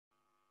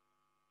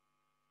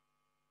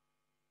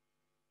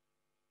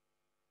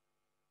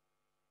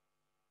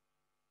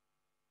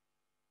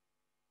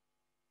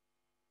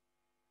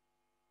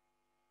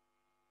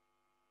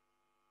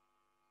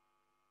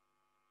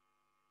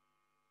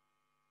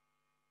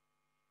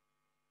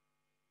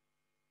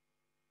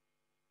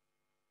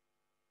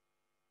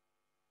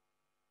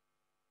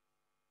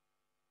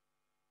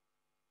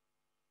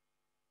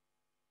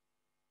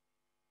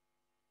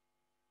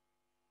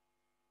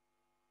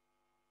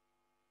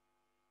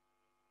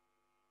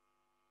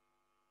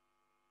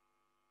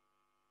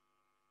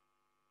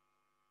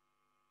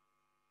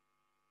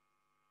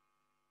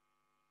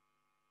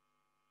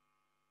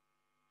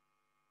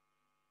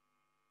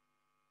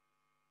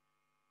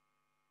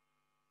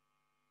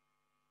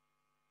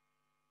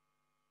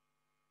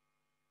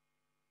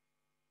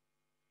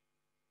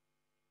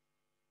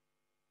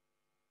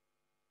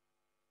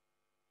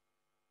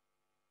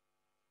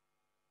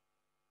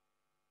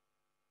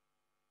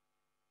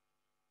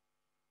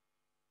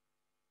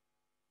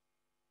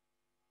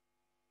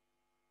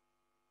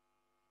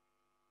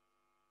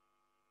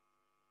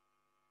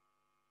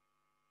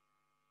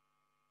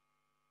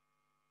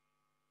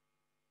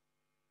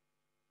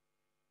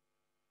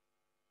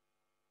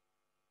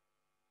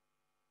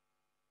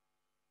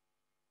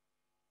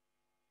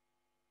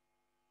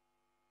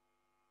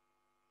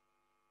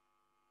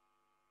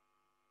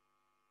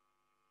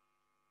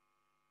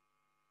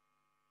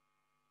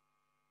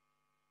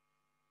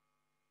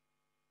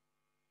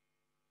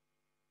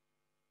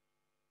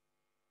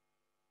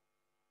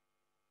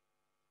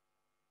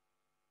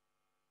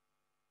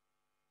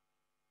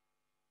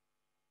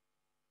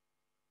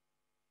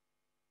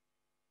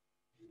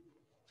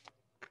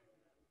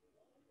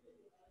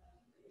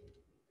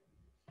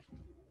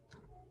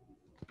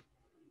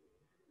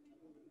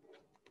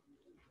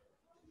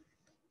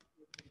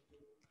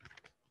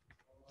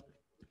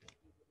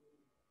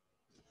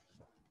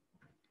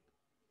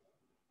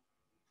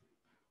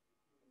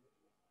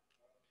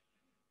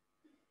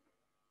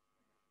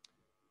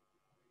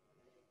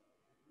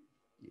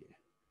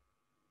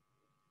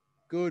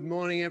Good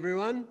morning,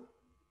 everyone.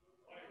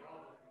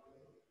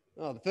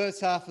 Oh, the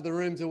first half of the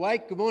room's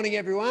awake. Good morning,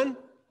 everyone.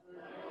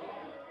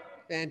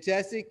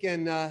 Fantastic,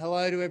 and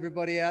hello to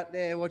everybody out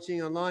there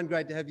watching online.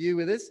 Great to have you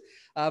with us.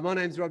 My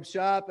name's Rob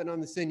Sharp, and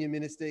I'm the Senior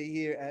Minister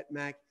here at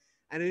MAC,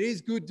 and it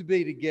is good to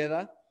be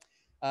together.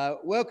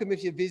 Welcome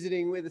if you're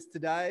visiting with us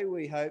today.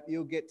 We hope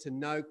you'll get to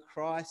know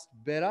Christ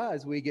better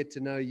as we get to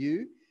know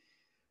you.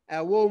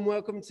 Our warm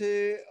welcome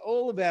to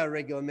all of our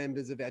regular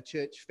members of our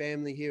church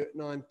family here at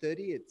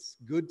 9:30. It's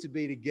good to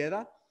be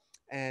together.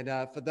 And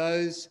for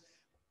those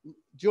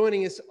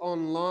joining us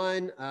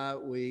online,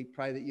 we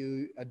pray that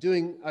you are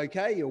doing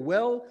okay, you're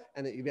well,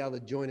 and that you'll be able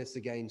to join us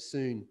again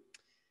soon.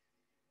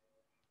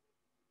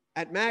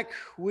 At MAC,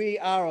 we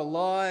are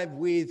alive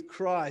with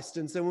Christ.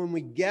 And so when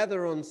we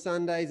gather on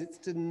Sundays, it's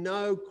to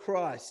know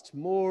Christ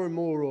more and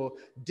more, or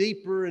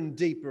deeper and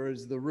deeper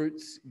as the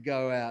roots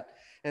go out.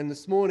 And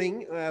this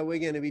morning, we're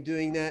going to be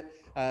doing that,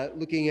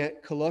 looking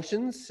at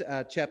Colossians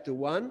chapter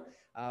 1.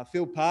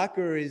 Phil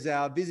Parker is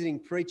our visiting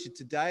preacher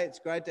today. It's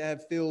great to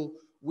have Phil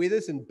with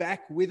us and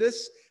back with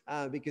us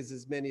because,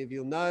 as many of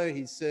you know,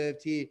 he's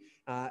served here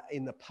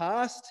in the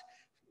past.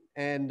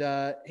 And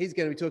he's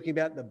going to be talking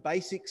about the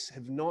basics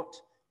have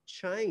not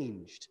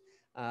changed.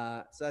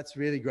 So that's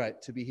really great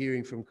to be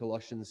hearing from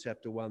Colossians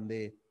chapter 1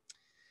 there.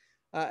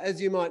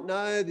 As you might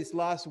know, this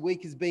last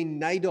week has been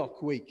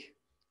NAIDOC week.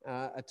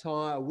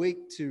 A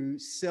week to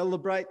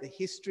celebrate the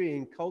history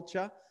and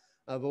culture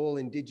of all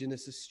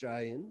Indigenous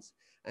Australians.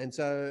 And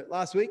so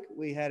last week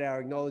we had our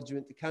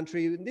acknowledgement to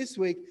country. And this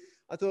week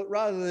I thought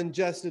rather than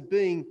just it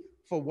being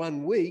for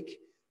 1 week,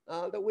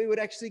 that we would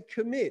actually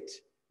commit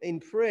in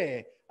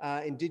prayer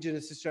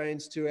Indigenous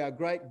Australians to our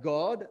great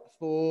God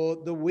for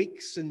the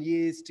weeks and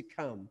years to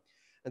come.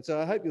 And so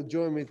I hope you'll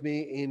join with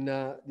me in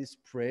this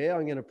prayer.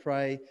 I'm going to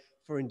pray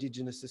for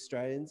Indigenous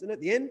Australians. And at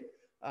the end,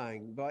 I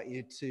invite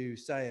you to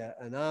say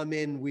an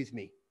amen with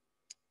me.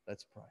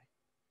 Let's pray.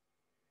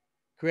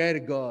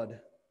 Creator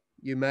God,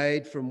 you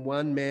made from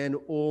one man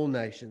all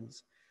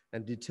nations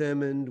and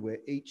determined where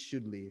each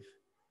should live.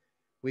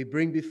 We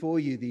bring before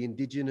you the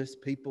Indigenous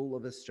people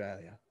of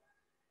Australia.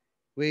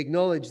 We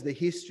acknowledge the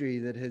history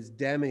that has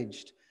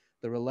damaged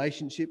the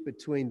relationship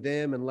between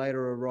them and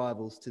later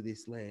arrivals to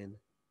this land.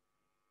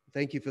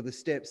 Thank you for the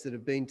steps that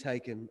have been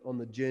taken on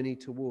the journey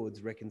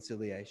towards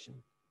reconciliation.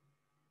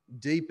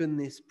 Deepen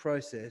this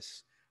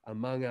process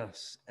among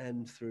us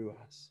and through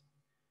us.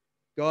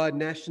 Guide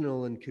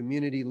national and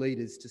community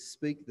leaders to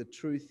speak the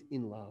truth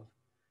in love,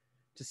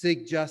 to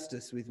seek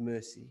justice with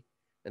mercy,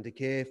 and to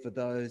care for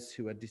those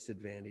who are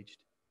disadvantaged.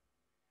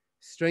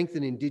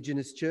 Strengthen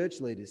Indigenous church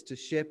leaders to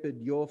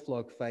shepherd your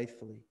flock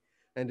faithfully,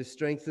 and to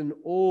strengthen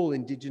all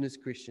Indigenous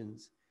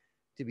Christians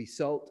to be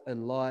salt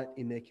and light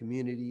in their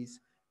communities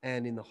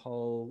and in the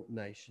whole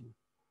nation.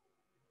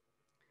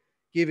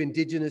 Give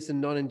Indigenous and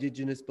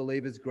non-Indigenous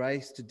believers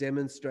grace to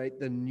demonstrate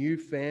the new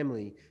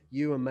family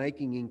you are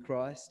making in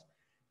Christ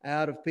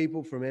out of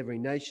people from every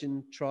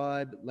nation,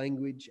 tribe,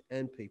 language,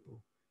 and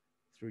people,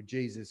 through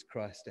Jesus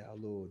Christ our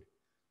Lord.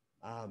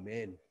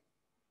 Amen.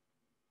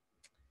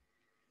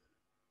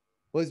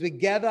 Well, as we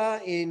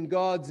gather in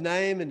God's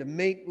name and to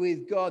meet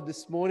with God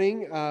this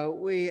morning,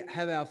 we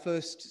have our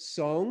first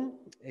song.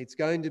 It's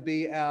going to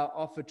be our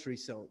offertory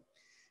song.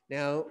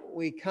 Now,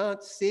 we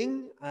can't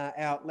sing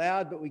out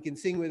loud, but we can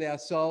sing with our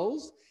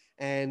souls.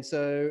 And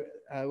so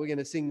we're going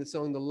to sing the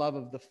song, The Love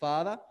of the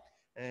Father.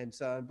 And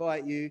so I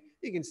invite you,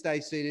 you can stay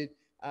seated,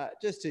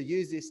 just to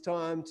use this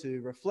time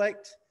to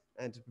reflect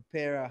and to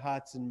prepare our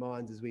hearts and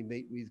minds as we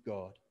meet with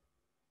God.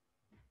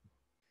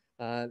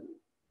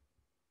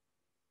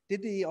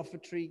 Did the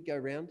offertory go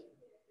round?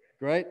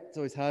 Great. It's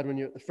always hard when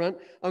you're at the front.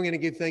 I'm going to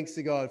give thanks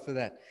to God for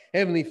that.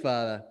 Heavenly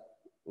Father,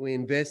 we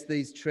invest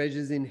these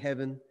treasures in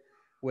heaven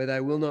where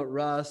they will not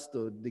rust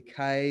or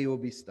decay or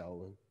be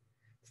stolen.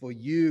 For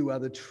you are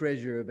the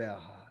treasure of our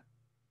heart.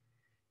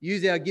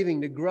 Use our giving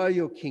to grow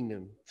your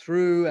kingdom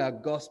through our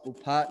gospel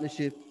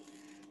partnership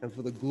and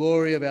for the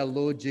glory of our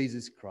Lord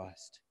Jesus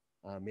Christ.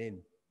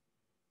 Amen.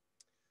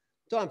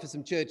 Time for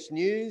some church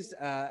news.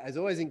 As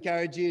always,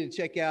 encourage you to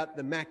check out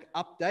the MAC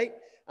update.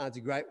 It's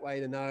a great way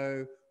to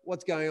know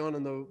what's going on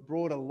in the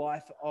broader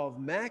life of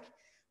MAC.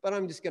 But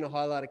I'm just going to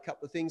highlight a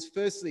couple of things.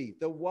 Firstly,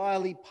 the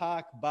Wiley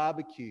Park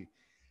Barbecue.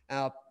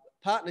 Our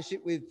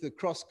partnership with the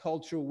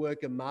cross-cultural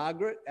worker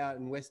Margaret out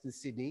in Western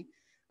Sydney,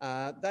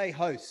 they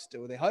host,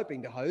 or they're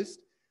hoping to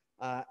host,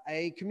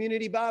 a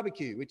community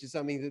barbecue, which is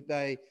something that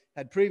they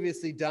had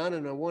previously done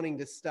and are wanting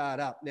to start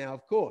up. Now,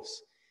 of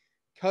course,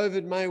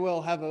 COVID may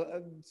well have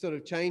a sort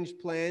of changed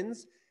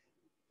plans,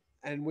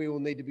 and we will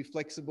need to be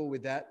flexible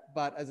with that.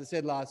 But as I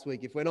said last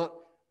week, if we're not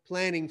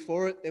planning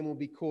for it, then we'll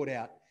be caught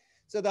out.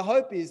 So the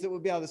hope is that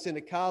we'll be able to send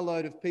a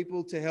carload of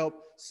people to help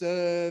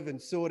serve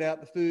and sort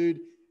out the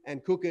food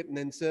and cook it and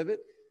then serve it,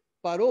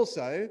 but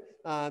also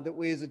that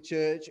we as a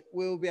church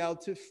will be able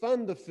to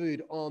fund the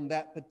food on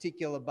that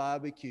particular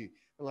barbecue.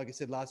 And like I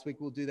said last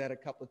week, we'll do that a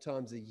couple of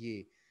times a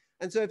year.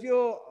 And so if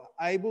you're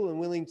able and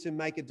willing to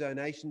make a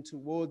donation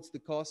towards the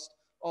cost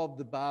of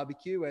the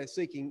barbecue, we're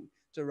seeking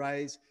to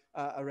raise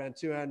around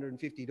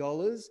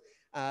 $250.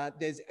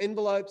 There's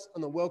envelopes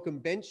on the welcome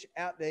bench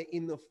out there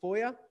in the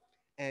foyer,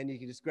 and you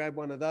can just grab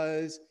one of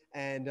those,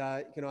 and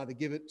you can either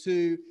give it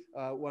to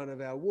one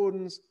of our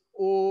wardens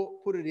or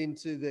put it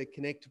into the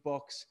Connect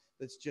box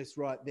that's just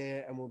right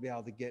there, and we'll be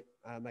able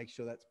to make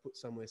sure that's put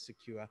somewhere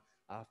secure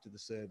after the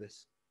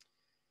service.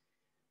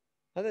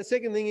 The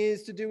second thing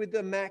is to do with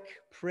the Mac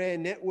Prayer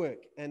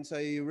Network. And so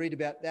you read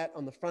about that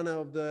on the front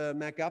of the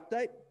Mac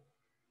update.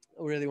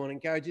 I really want to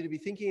encourage you to be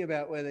thinking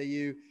about whether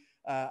you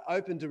are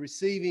open to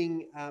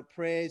receiving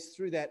prayers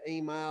through that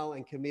email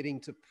and committing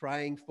to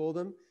praying for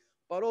them.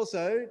 But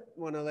also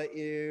want to let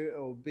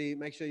you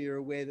make sure you're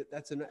aware that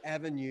that's an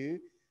avenue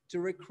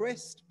to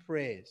request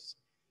prayers.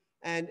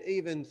 And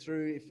even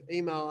if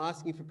email,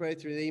 asking for prayer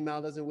through the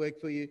email doesn't work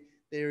for you,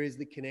 there is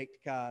the Connect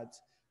cards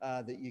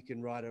that you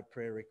can write a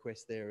prayer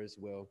request there as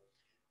well.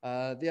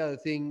 The other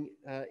thing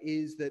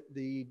is that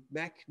the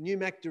new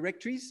Mac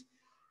directories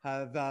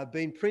have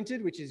been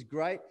printed, which is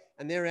great,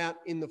 and they're out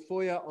in the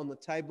foyer on the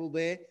table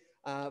there.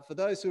 For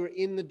those who are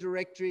in the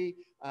directory,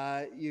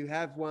 you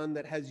have one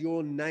that has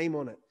your name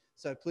on it.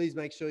 So please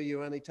make sure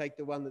you only take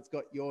the one that's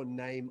got your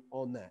name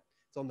on that.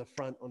 It's on the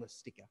front on a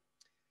sticker.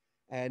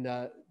 And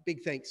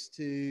big thanks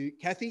to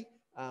Kathy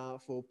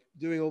for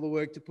doing all the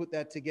work to put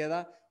that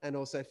together, and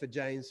also for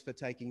James for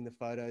taking the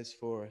photos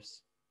for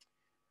us.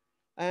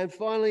 And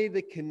finally,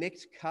 the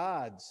Connect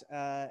cards.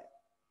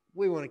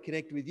 We want to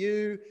connect with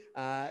you,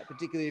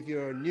 particularly if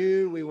you're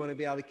new. We want to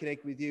be able to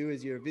connect with you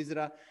as you're a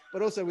visitor,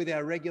 but also with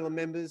our regular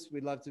members.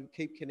 We'd love to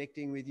keep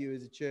connecting with you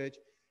as a church.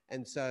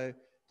 And so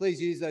please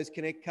use those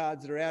Connect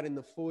cards that are out in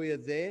the foyer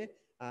there.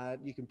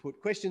 You can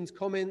put questions,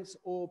 comments,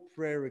 or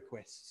prayer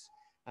requests.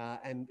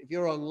 And if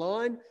you're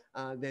online,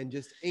 then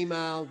just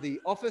email the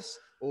office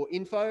or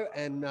info,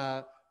 and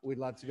we'd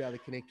love to be able to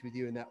connect with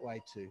you in that way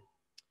too.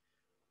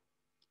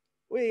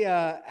 We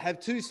have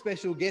two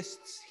special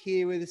guests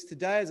here with us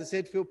today. As I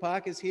said, Phil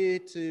Parker's here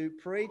to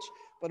preach,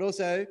 but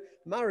also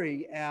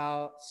Murray,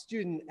 our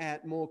student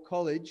at Moore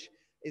College,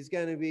 is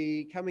going to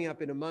be coming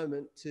up in a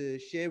moment to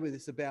share with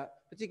us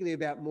particularly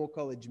about Moore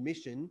College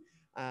mission.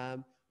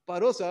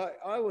 But also,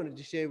 I wanted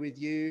to share with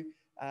you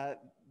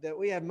that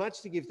we have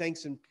much to give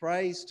thanks and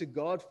praise to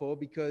God for,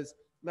 because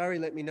Murray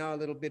let me know a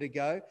little bit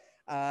ago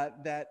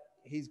that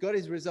he's got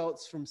his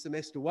results from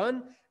semester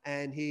 1,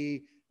 and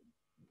he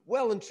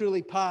well and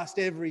truly passed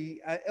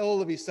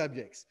all of his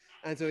subjects.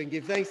 And so we can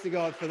give thanks to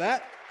God for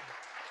that.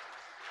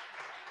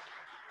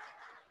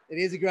 It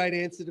is a great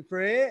answer to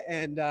prayer,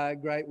 and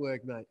great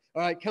work, mate.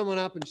 All right, come on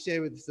up and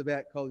share with us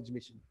about college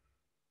mission.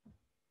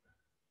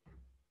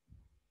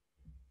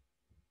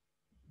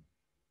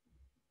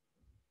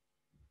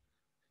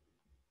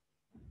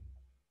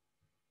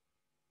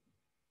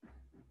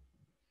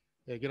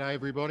 Yeah, g'day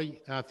everybody.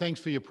 Thanks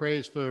for your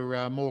prayers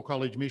for Moore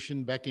College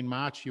Mission back in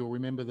March. You'll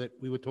remember that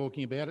we were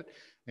talking about it,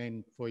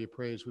 and for your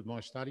prayers with my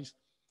studies.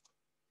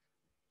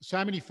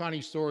 So many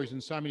funny stories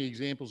and so many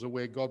examples of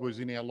where God was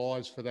in our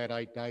lives for that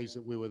 8 days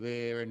that we were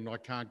there, and I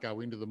can't go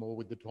into them all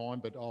with the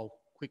time, but I'll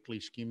quickly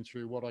skim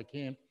through what I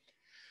can.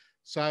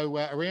 So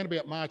around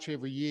about March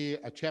every year,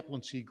 a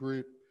chaplaincy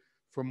group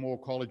from Moore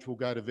College will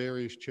go to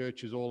various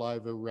churches all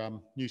over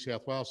New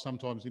South Wales,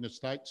 sometimes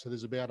interstate. So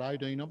there's about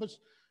 18 of us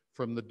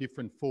from the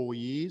different 4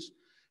 years,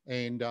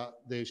 and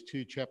there's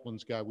 2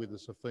 chaplains go with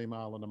us, a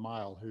female and a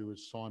male, who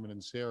is Simon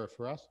and Sarah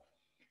for us.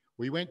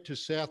 We went to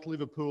South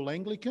Liverpool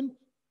Anglican,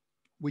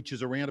 which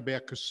is around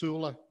about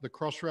Casula, the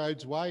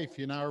Crossroads way, if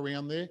you know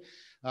around there.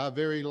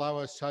 Very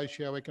lower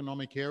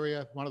socio-economic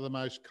area, one of the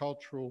most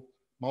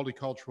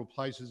multicultural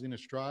places in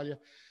Australia.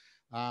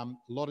 A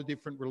lot of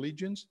different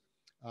religions,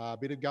 a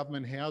bit of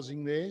government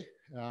housing there,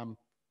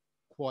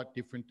 quite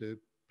different to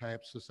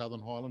perhaps the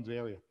Southern Highlands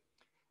area.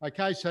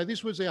 Okay, so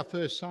this was our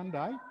first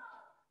Sunday,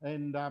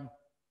 and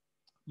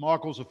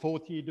Michael's a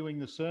 4th year doing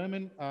the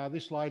sermon.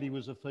 This lady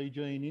was a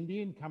Fijian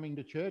Indian coming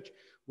to church.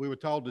 We were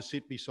told to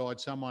sit beside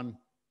someone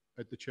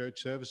at the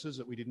church services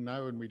that we didn't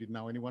know, and we didn't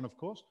know anyone, of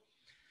course.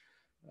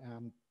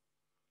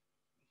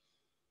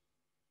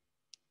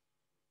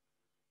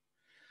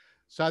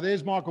 So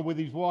there's Michael with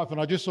his wife,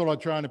 and I just thought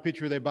I'd throw in a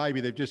picture of their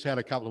baby they've just had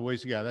a couple of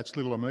weeks ago. That's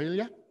little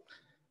Amelia.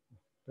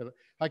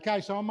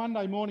 Okay, so on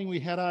Monday morning we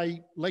had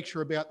a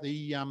lecture about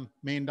the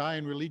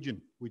Mandaean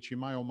religion, which you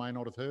may or may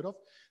not have heard of.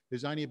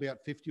 There's only about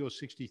 50 or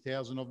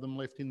 60,000 of them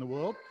left in the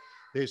world.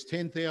 There's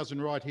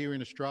 10,000 right here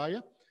in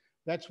Australia.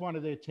 That's one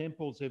of their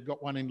temples. They've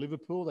got one in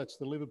Liverpool. That's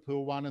the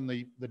Liverpool one, and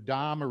the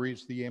Dharma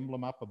is the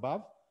emblem up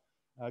above.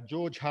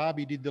 George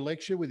Harvey did the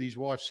lecture with his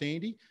wife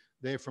Sandy.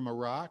 They're from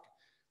Iraq.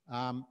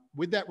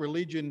 With that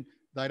religion,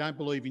 they don't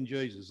believe in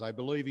Jesus. They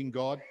believe in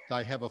God.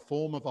 They have a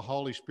form of the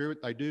Holy Spirit.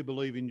 They do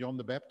believe in John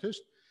the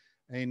Baptist.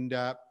 And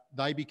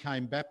they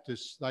became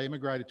Baptists. They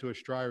immigrated to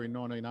Australia in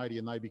 1980,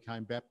 and they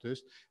became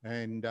Baptists.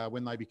 And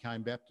when they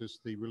became Baptists,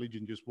 the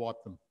religion just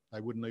wiped them. They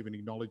wouldn't even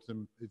acknowledge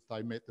them if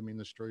they met them in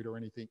the street or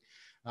anything.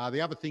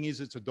 The other thing is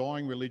it's a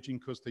dying religion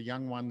because the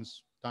young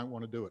ones don't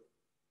want to do it.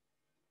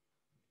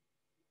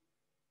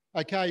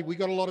 Okay, we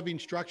got a lot of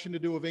instruction to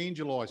do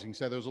evangelising.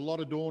 So there was a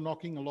lot of door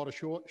knocking, a lot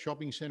of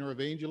shopping centre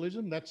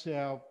evangelism. That's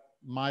our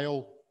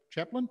male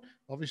chaplain,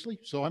 obviously.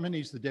 Simon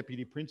is the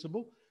deputy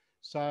principal.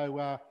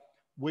 So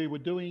we were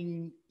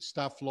doing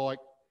stuff like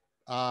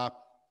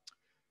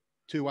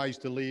 2 ways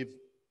to live,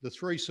 the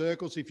 3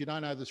 circles. If you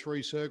don't know the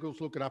 3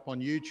 circles, look it up on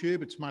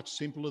YouTube. It's much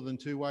simpler than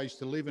 2 ways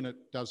to live, and it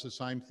does the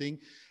same thing.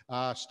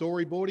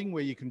 Storyboarding,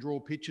 where you can draw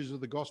pictures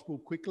of the gospel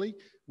quickly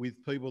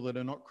with people that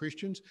are not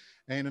Christians.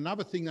 And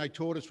another thing they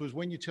taught us was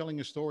when you're telling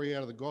a story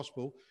out of the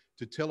gospel,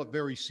 to tell it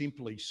very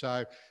simply.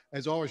 So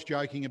as I was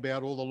joking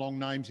about all the long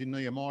names in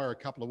Nehemiah a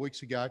couple of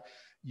weeks ago,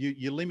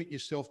 you limit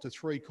yourself to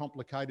 3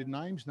 complicated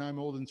names, no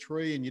more than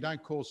 3, and you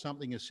don't call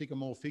something a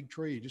sycamore fig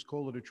tree, you just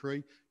call it a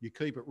tree. You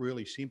keep it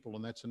really simple,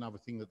 and that's another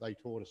thing that they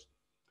taught us.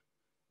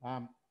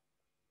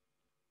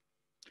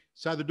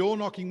 So the door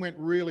knocking went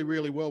really,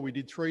 really well. We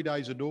did 3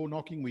 days of door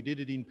knocking. We did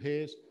it in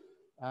pairs.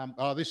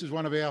 This is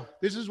one of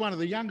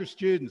the youngest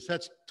students.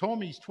 That's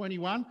Tom, he's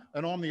 21,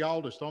 and I'm the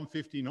oldest. I'm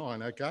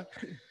 59, okay?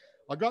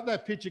 I got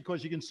that picture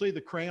because you can see the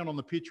crown on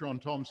the picture on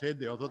Tom's head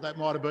there. I thought that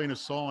might have been a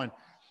sign.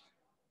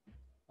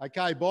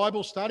 Okay,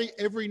 Bible study.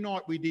 Every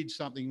night we did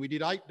something. We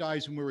did 8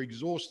 days and we were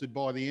exhausted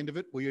by the end of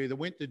it. We either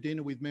went to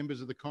dinner with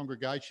members of the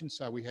congregation,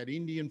 so we had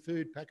Indian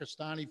food,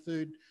 Pakistani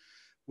food.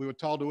 We were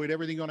told to eat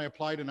everything on our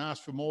plate and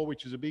ask for more,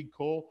 which is a big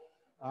call.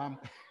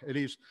 It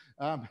is.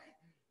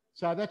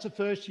 So that's the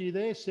first year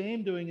there,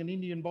 Sam, doing an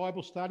Indian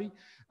Bible study.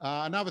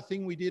 Another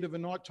thing we did of a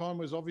night time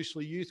was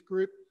obviously youth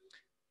group.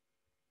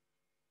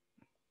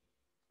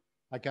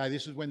 Okay,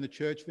 this is when the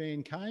church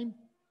van came.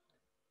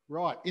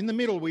 Right, in the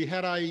middle we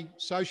had a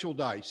social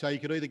day. So you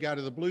could either go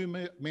to the Blue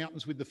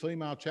Mountains with the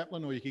female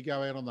chaplain or you could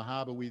go out on the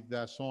harbour with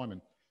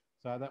Simon.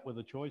 So that were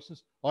the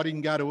choices. I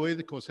didn't go to either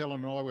because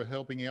Helen and I were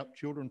helping out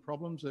children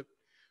problems. That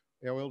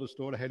our eldest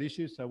daughter had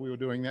issues, so we were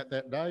doing that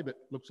day, but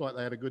looks like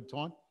they had a good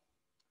time.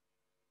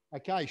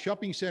 Okay,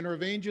 shopping centre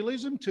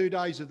evangelism, 2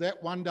 days of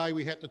that. 1 day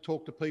we had to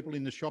talk to people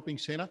in the shopping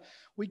centre.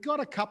 We got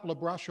a couple of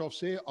brush-offs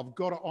there. I've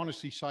got to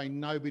honestly say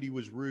nobody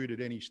was rude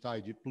at any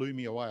stage. It blew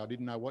me away. I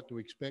didn't know what to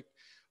expect.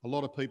 A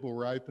lot of people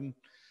were open.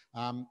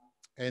 And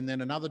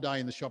then another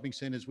day in the shopping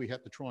centres, we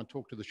had to try and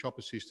talk to the shop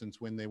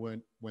assistants when they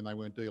weren't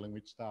dealing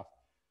with staff.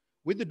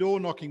 With the door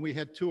knocking, we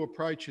had 2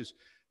 approaches.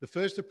 The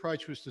first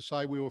approach was to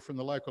say we were from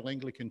the local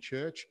Anglican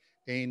church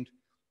and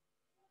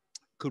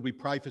could we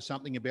pray for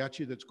something about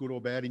you that's good or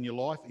bad in your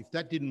life? If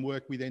that didn't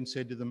work, we then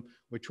said to them,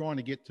 we're trying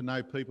to get to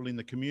know people in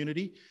the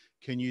community.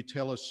 Can you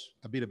tell us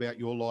a bit about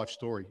your life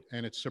story?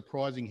 And it's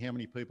surprising how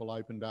many people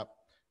opened up,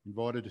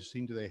 invited us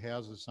into their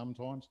houses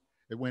sometimes.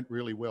 It went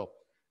really well.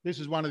 This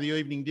is one of the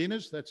evening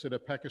dinners. That's at a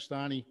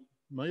Pakistani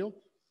meal.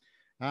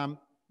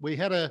 We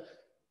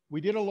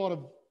did a lot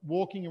of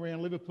walking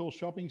around Liverpool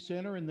Shopping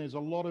Centre, and there's a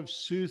lot of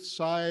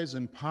soothsayers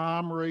and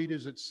palm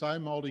readers. It's so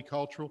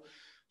multicultural.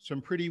 Some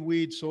pretty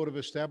weird sort of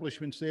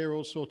establishments there,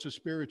 all sorts of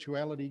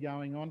spirituality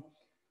going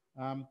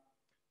on.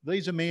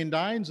 These are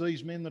Mandanes,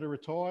 these men that are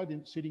retired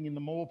and sitting in the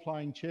mall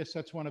playing chess.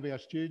 That's one of our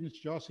students,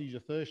 Joss, he's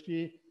a first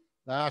year.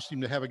 They asked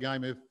him to have a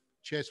game of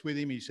chess with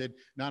him. He said,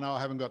 no,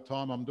 I haven't got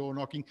time, I'm door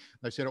knocking.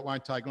 They said it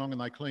won't take long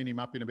and they clean him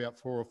up in about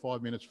 4 or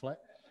 5 minutes flat.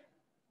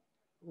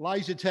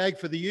 Laser tag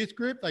for the youth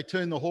group. They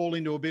turned the hall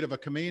into a bit of a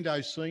commando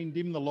scene,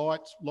 dim the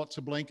lights, lots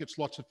of blankets,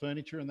 lots of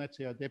furniture, and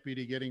that's our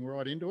deputy getting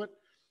right into it.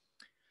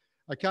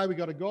 Okay, we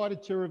got a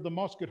guided tour of the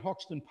mosque at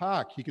Hoxton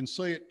Park. You can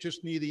see it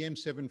just near the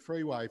M7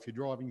 freeway if you're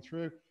driving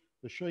through.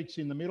 The sheikh's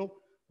in the middle.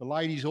 The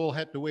ladies all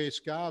had to wear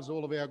scarves,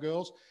 all of our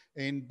girls.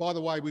 And by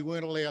the way, we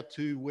weren't allowed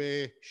to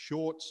wear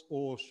shorts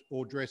or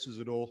dresses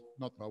at all.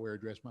 Not that I wear a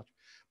dress much,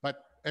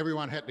 but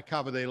everyone had to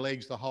cover their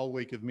legs the whole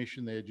week of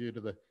mission there due to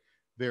the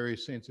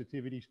various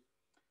sensitivities.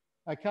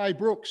 Okay,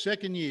 Brooke,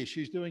 second year.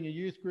 She's doing a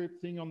youth group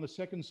thing on the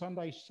second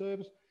Sunday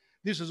service.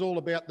 This is all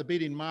about the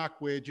bit in Mark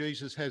where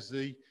Jesus has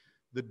the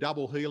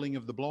double healing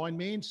of the blind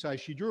man. So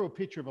she drew a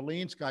picture of a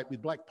landscape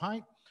with black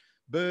paint,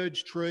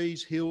 birds,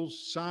 trees,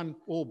 hills, sun,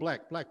 all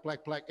black,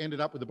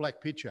 ended up with a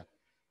black picture.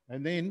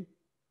 And then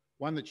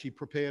one that she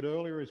prepared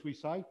earlier, as we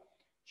say,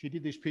 she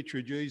did this picture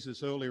of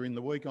Jesus earlier in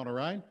the week on her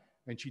own,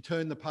 and she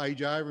turned the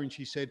page over and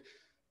she said,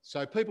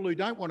 so people who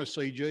don't want to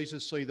see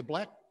Jesus see the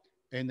black.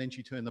 And then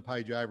she turned the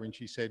page over and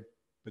she said,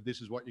 but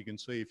this is what you can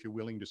see if you're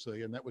willing to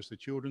see. And that was the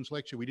children's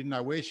lecture. We didn't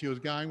know where she was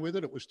going with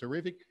it. It was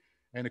terrific.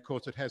 And of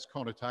course, it has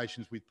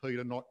connotations with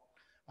Peter not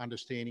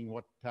understanding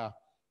what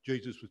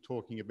Jesus was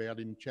talking about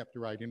in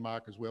chapter 8 in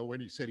Mark as well, when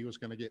he said he was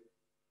going to get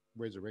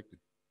resurrected.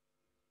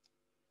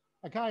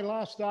 Okay,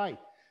 last day.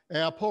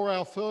 Our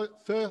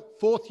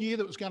fourth year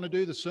that was going to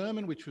do the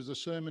sermon, which was a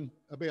sermon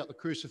about the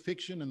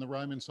crucifixion and the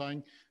Romans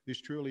saying,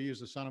 this truly is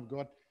the Son of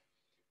God.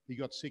 He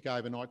got sick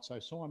overnight, so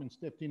Simon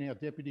stepped in, our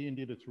deputy, and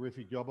did a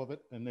terrific job of it.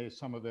 And there's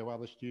some of our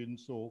other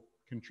students all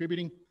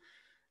contributing.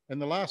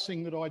 And the last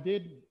thing that I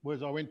did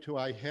was I went to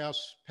a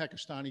house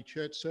Pakistani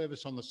church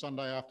service on the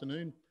Sunday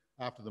afternoon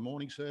after the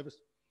morning service.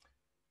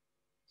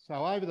 So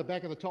over the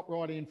back of the top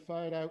right-hand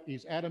photo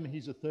is Adam.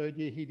 He's a third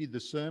year. He did the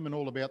sermon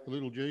all about the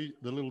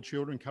little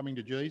children coming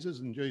to Jesus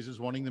and Jesus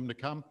wanting them to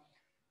come.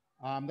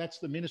 That's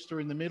the minister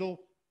in the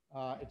middle.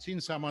 It's in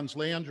someone's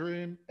lounge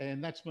room,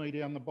 and that's me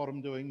down the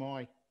bottom doing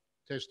my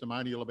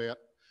testimonial about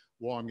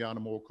why I'm going to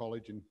Moore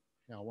College and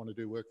how I want to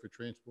do work for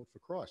Transport for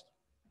Christ.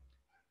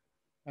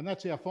 And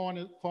that's our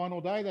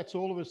final day. That's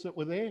all of us that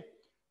were there.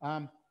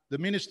 The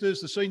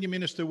ministers, the senior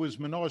minister was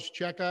Manoj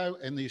Chacko,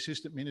 and the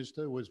assistant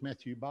minister was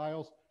Matthew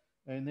Bales.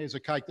 And there's a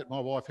cake that my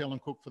wife Helen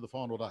cooked for the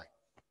final day.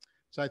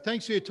 So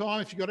thanks for your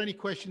time. If you've got any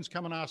questions,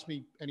 come and ask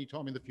me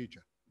anytime in the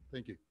future.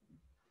 Thank you.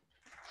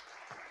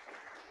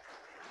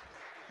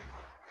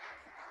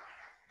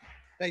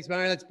 Thanks,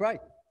 Murray. Let's pray.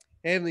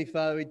 Heavenly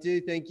Father, we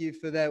do thank you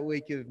for that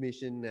week of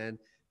mission, and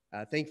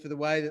thank you for the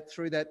way that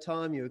through that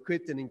time you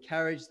equipped and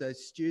encouraged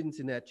those students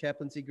in our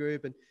chaplaincy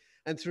group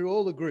and through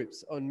all the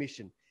groups on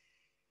mission.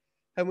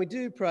 And we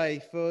do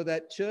pray for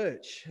that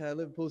church,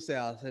 Liverpool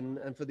South,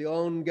 and for the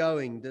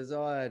ongoing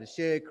desire to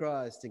share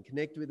Christ and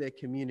connect with their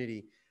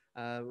community.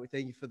 We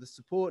thank you for the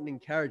support and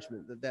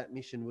encouragement that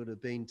mission would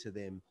have been to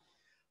them.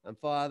 And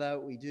Father,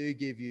 we do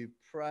give you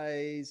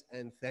praise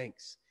and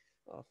thanks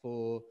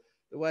for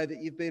the way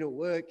that you've been at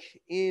work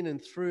in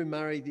and through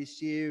Murray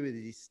this year with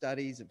his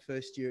studies at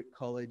first year at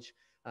college,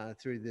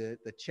 through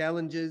the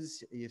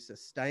challenges you've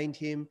sustained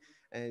him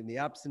and the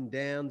ups and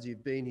downs,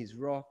 you've been his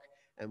rock.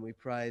 And we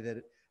pray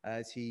that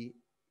as he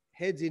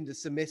heads into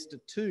semester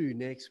 2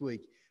 next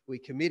week, we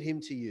commit him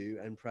to you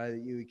and pray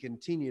that you would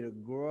continue to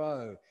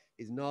grow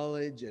his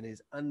knowledge and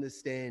his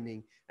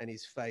understanding and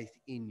his faith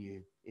in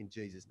you. In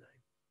Jesus'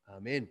 name,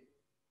 amen.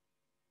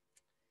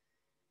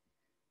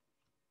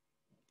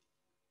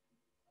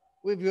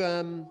 We've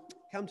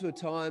come to a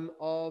time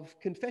of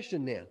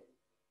confession now.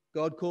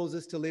 God calls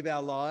us to live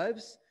our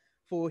lives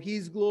for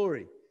his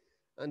glory.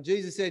 And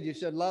Jesus said, you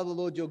should love the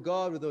Lord your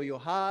God with all your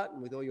heart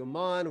and with all your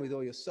mind and with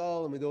all your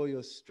soul and with all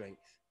your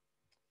strength.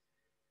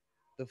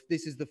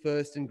 This is the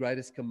first and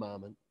greatest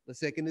commandment. The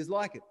second is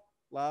like it.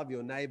 Love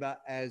your neighbor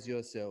as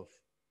yourself.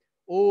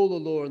 All the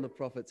law and the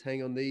prophets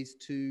hang on these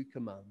 2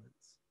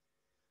 commandments.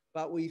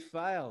 But we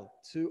fail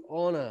to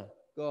honor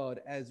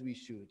God as we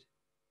should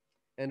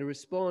and to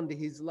respond to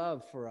his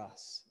love for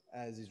us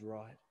as is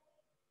right.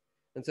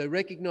 And so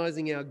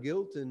recognizing our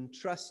guilt and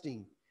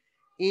trusting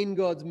in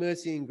God's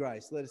mercy and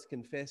grace, let us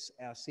confess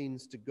our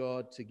sins to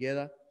God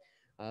together.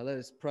 Let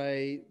us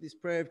pray this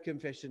prayer of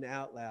confession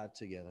out loud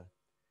together.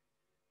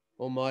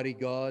 Almighty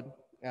God,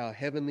 our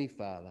Heavenly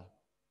Father,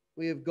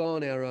 we have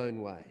gone our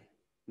own way,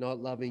 not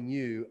loving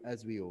you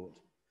as we ought,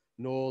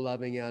 nor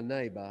loving our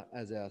neighbour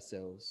as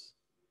ourselves.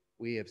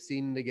 We have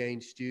sinned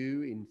against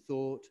you in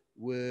thought,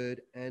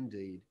 word, and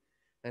deed,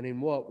 and in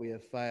what we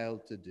have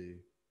failed to do.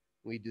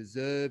 We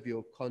deserve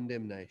your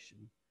condemnation.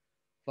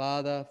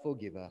 Father,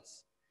 forgive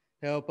us.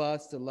 Help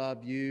us to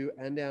love you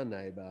and our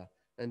neighbour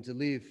and to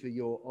live for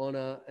your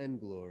honour and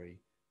glory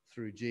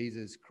through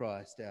Jesus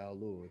Christ our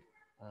Lord.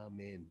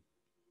 Amen.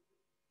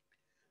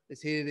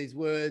 Let's hear these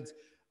words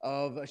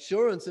of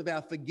assurance of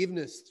our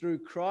forgiveness through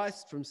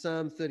Christ from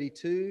Psalm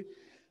 32.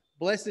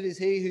 Blessed is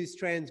he whose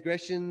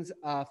transgressions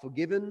are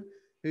forgiven,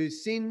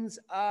 whose sins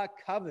are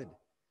covered.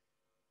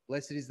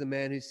 Blessed is the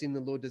man whose sin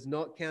the Lord does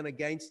not count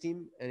against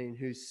him and in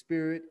whose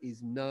spirit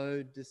is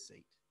no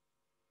deceit.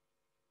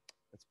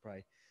 Let's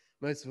pray.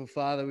 Merciful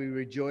Father, we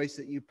rejoice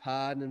that you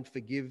pardon and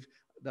forgive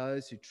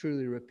those who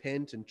truly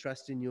repent and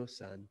trust in your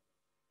Son.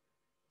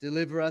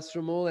 Deliver us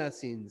from all our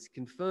sins,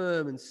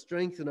 confirm and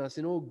strengthen us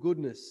in all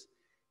goodness,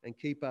 and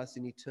keep us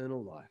in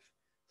eternal life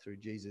through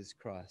Jesus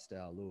Christ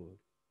our Lord.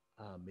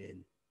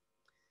 Amen.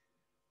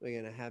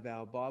 We're going to have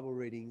our Bible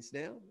readings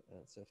now.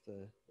 So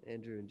if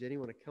Andrew and Jenny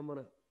want to come on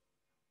up.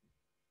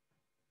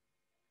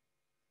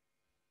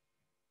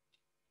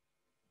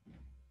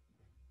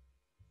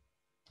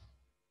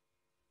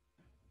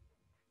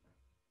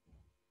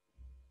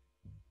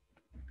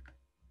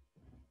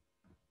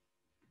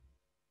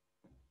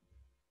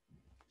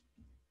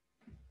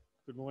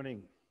 Good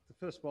morning. The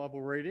first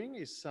Bible reading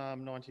is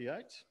Psalm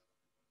 98.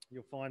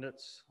 You'll find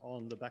it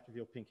on the back of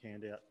your pink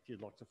handout if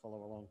you'd like to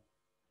follow along.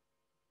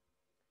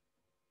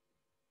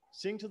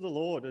 Sing to the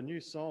Lord a new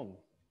song,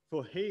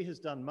 for he has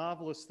done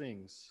marvellous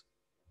things.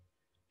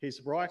 His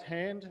right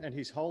hand and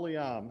his holy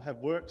arm have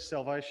worked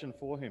salvation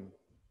for him.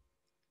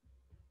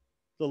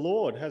 The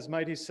Lord has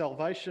made his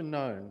salvation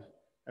known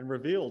and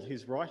revealed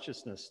his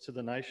righteousness to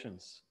the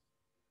nations.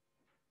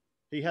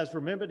 He has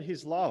remembered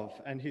his love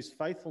and his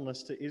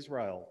faithfulness to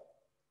Israel.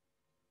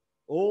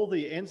 All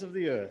the ends of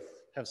the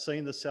earth have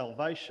seen the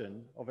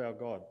salvation of our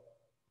God.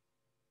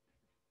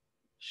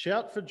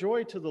 Shout for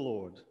joy to the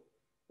Lord,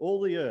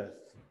 all the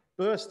earth.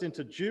 Burst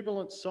into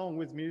jubilant song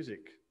with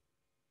music.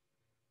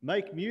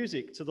 Make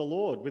music to the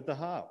Lord with the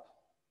harp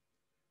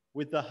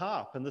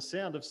and the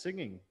sound of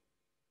singing,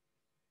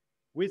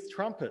 with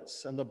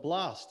trumpets and the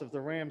blast of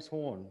the ram's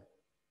horn.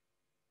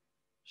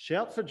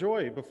 Shout for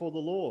joy before the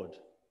Lord,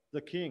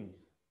 the King.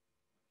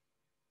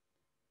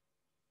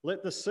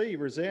 Let the sea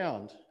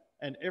resound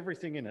and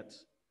everything in it,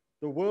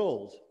 the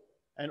world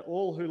and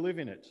all who live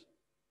in it.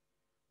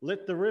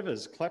 Let the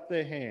rivers clap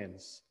their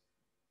hands.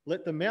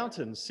 Let the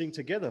mountains sing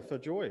together for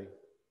joy.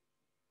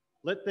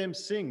 Let them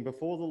sing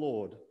before the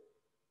Lord,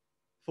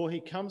 for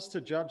he comes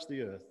to judge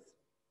the earth.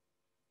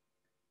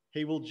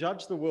 He will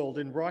judge the world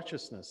in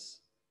righteousness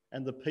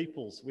and the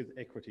peoples with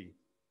equity.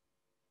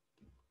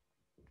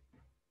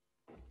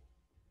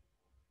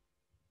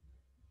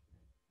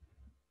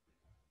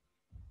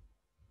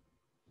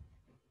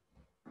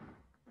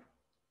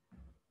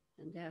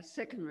 And our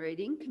second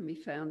reading can be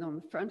found on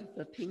the front of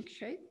the pink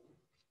sheet.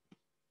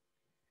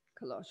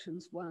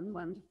 Colossians 1,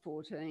 1 to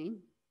 14,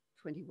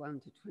 21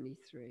 to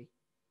 23.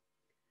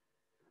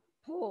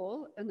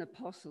 Paul, an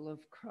apostle of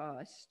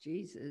Christ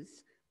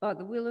Jesus, by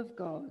the will of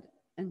God,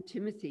 and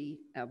Timothy,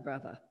 our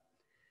brother,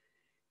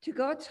 to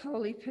God's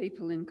holy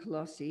people in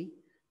Colossae,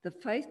 the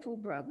faithful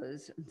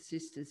brothers and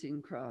sisters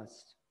in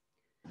Christ,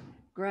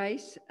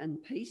 grace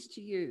and peace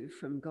to you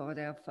from God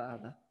our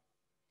Father.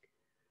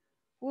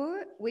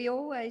 We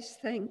always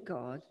thank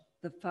God,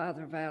 the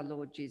Father of our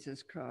Lord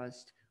Jesus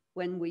Christ,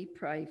 when we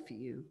pray for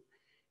you,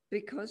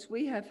 because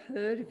we have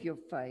heard of your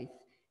faith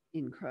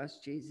in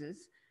Christ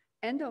Jesus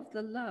and of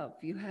the love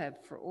you have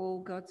for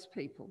all God's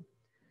people,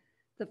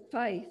 the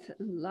faith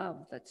and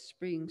love that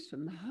springs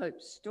from the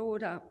hope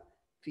stored up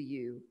for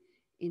you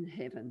in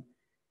heaven,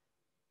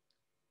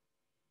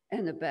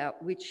 and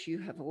about which you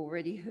have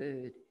already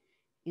heard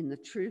in the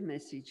true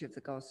message of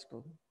the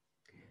gospel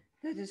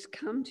that has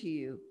come to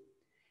you.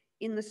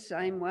 In the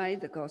same way,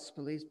 the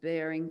gospel is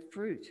bearing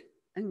fruit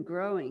and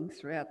growing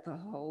throughout the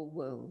whole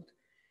world,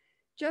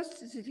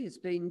 just as it has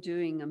been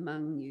doing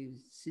among you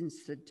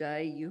since the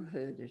day you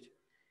heard it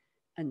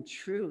and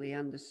truly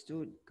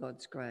understood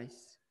God's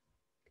grace.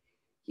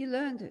 You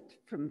learned it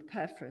from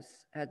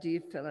Epaphras, our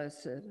dear fellow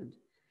servant,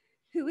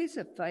 who is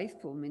a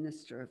faithful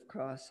minister of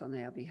Christ on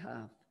our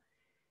behalf,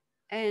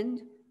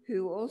 and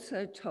who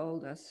also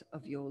told us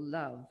of your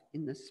love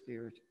in the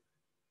Spirit.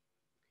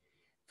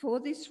 For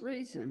this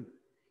reason,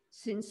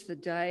 since the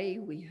day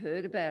we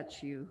heard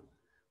about you,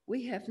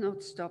 we have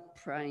not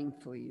stopped praying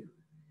for you.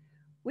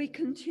 We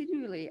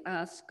continually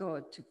ask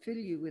God to fill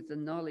you with the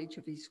knowledge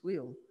of his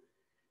will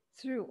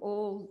through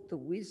all the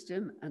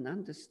wisdom and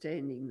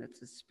understanding that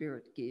the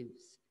Spirit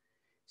gives,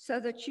 so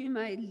that you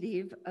may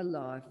live a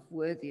life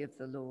worthy of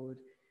the Lord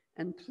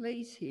and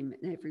please him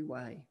in every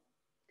way,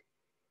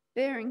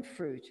 bearing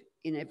fruit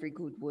in every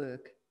good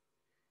work,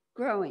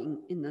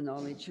 growing in the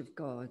knowledge of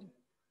God,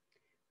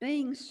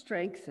 being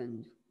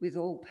strengthened with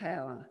all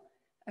power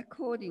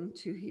according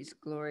to his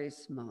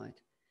glorious might,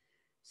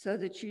 so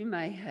that you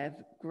may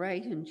have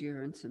great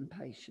endurance and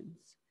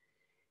patience,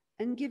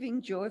 and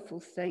giving joyful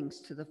thanks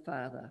to the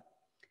Father,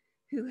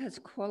 who has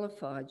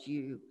qualified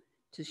you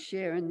to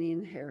share in the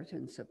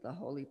inheritance of the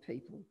holy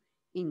people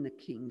in the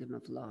kingdom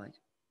of light.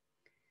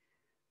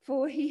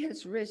 For he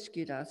has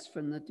rescued us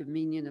from the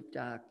dominion of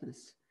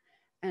darkness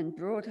and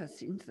brought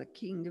us into the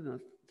kingdom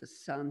of the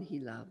Son he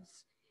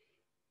loves,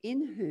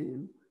 in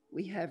whom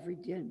we have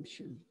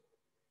redemption,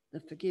 the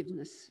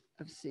forgiveness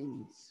of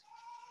sins.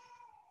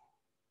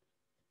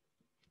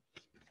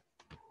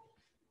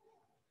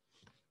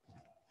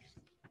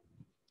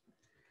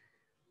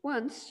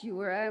 Once you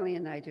were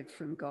alienated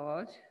from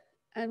God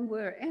and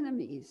were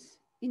enemies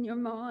in your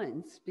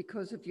minds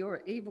because of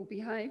your evil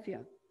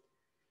behavior.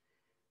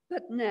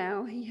 But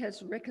now he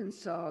has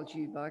reconciled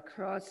you by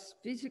Christ's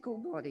physical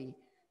body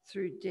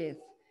through death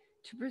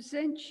to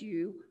present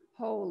you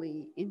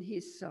holy in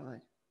his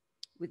sight,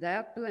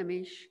 without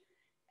blemish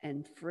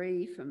and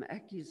free from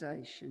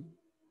accusation.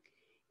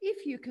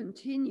 If you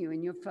continue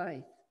in your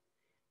faith,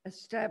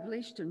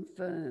 established and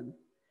firm,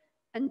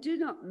 and do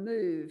not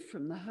move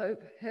from the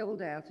hope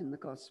held out in the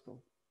gospel.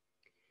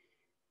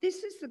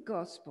 This is the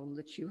gospel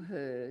that you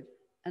heard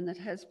and that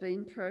has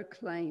been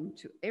proclaimed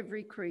to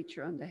every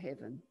creature under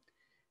heaven,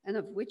 and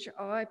of which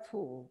I,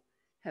 Paul,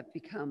 have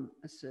become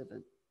a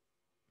servant.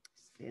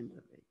 Stand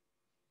with me.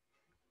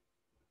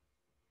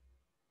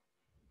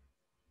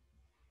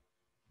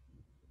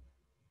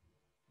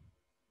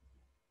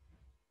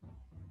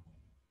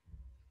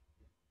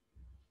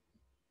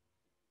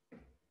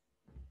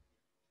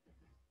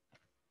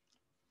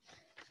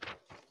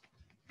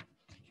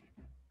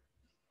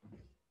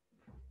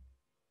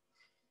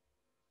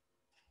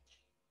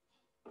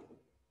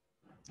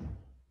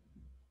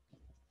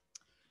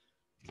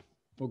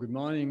 Well, good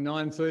morning,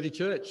 9:30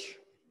 church.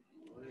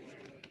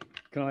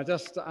 Can I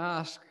just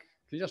ask,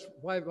 can you just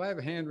wave a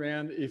hand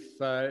around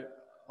if I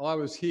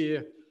was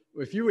here,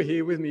 if you were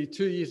here with me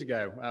 2 years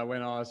ago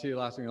when I was here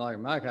last week? Like,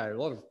 okay, a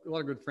lot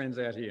of good friends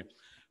out here.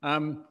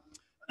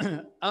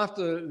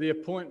 After the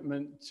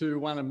appointment to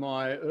one of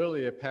my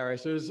earlier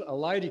parishes, a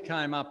lady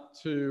came up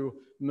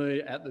to me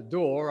at the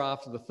door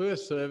after the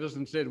first service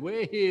and said,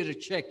 "We're here to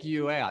check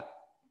you out."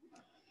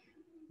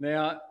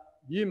 Now,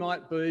 you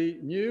might be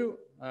new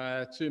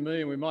to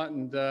me, and we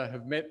mightn't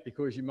have met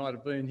because you might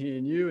have been here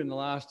new in the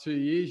last 2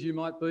 years. You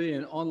might be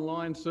in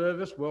online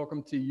service.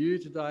 Welcome to you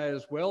today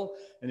as well.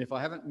 And if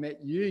I haven't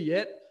met you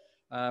yet,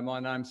 my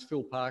name's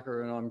Phil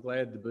Parker and I'm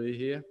glad to be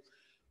here.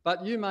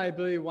 But you may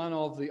be one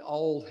of the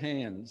old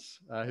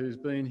hands who's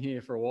been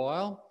here for a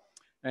while.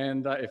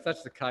 And if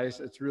that's the case,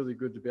 it's really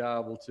good to be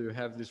able to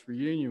have this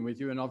reunion with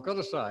you. And I've got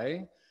to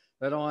say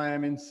that I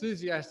am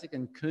enthusiastic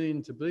and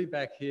keen to be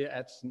back here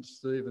at St.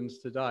 Stephen's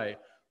today.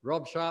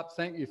 Rob Sharp,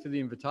 thank you for the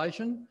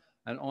invitation.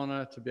 An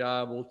honour to be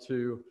able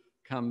to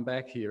come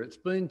back here. It's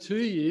been 2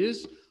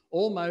 years,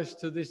 almost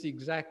to this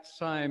exact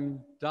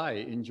same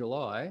day in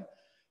July,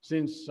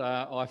 since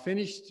I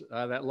finished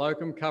that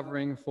locum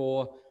covering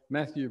for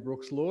Matthew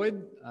Brooks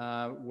Lloyd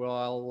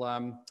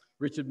while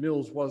Richard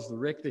Mills was the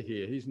rector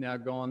here. He's now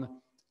gone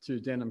to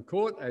Denham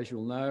Court, as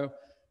you'll know,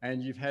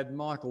 and you've had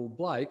Michael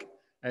Blake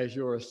as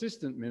your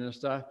assistant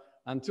minister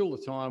until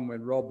the time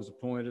when Rob was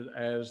appointed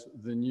as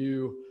the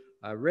new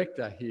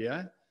rector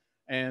here,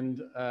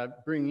 and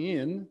bring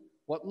in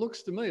what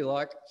looks to me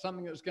like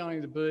something that's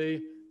going to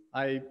be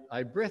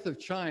a breath of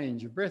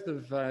change, a breath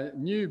of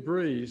new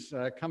breeze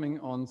coming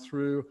on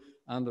through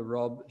under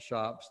Rob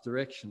Sharp's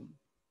direction.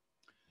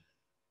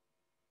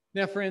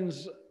 Now,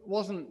 friends,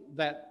 wasn't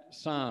that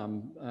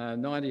Psalm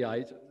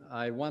 98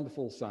 a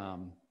wonderful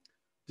psalm,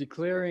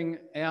 declaring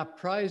our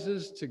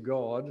praises to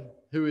God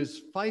who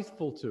is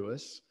faithful to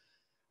us,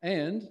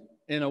 and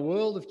in a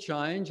world of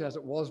change, as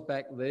it was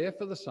back there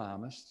for the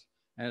psalmist,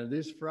 and it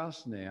is for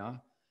us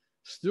now,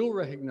 still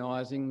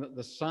recognising that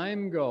the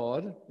same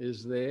God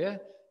is there,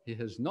 he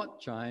has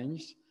not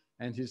changed,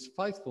 and his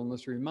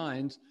faithfulness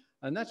remains.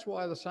 And that's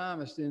why the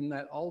psalmist in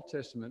that Old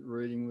Testament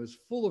reading was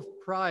full of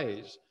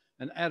praise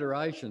and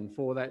adoration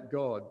for that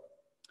God.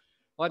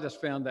 I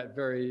just found that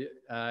very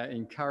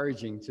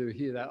encouraging to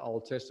hear that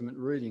Old Testament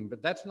reading,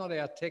 but that's not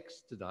our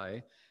text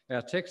today.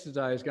 Our text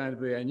today is going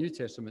to be our New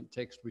Testament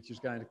text, which is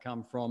going to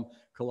come from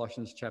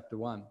Colossians chapter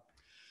 1.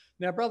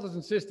 Now, brothers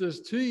and sisters,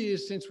 2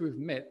 years since we've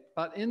met,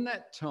 but in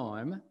that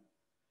time,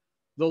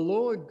 the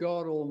Lord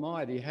God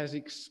Almighty has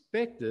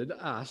expected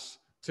us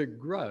to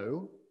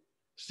grow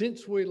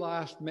since we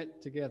last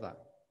met together.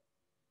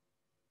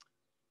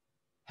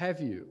 Have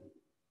you?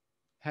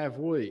 Have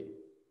we?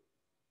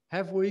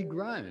 Have we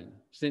grown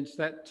since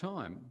that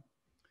time?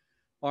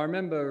 I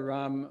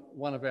remember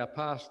one of our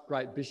past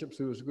great bishops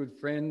who was a good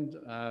friend,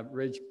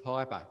 Reg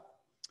Piper.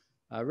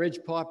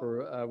 Reg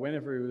Piper,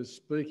 whenever he was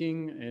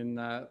speaking in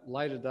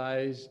later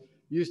days,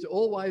 used to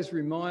always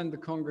remind the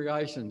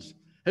congregations,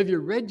 have you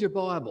read your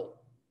Bible?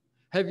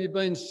 Have you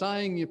been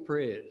saying your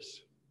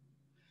prayers?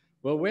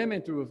 Well, we're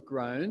meant to have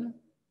grown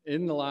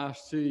in the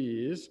last 2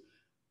 years,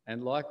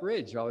 and like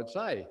Reg, I would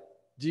say,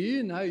 do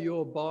you know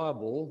your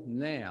Bible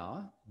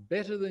now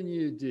better than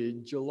you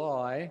did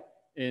July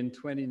in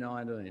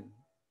 2019?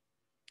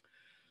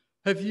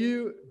 Have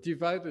you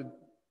devoted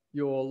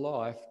your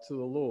life to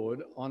the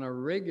Lord on a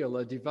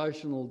regular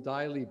devotional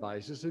daily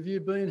basis? Have you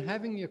been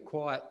having your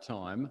quiet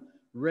time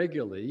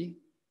regularly,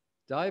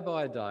 day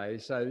by day,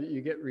 so that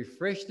you get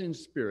refreshed in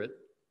spirit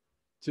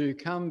to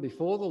come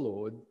before the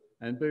Lord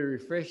and be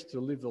refreshed to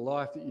live the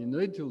life that you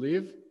need to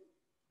live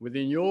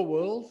within your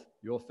world,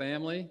 your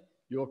family,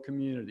 your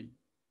community?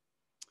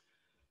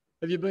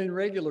 Have you been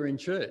regular in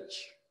church?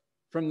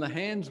 From the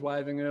hands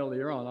waving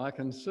earlier on, I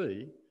can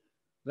see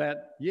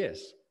that,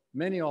 yes,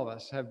 many of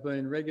us have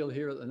been regular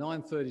here at the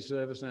 9:30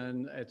 service,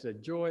 and it's a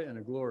joy and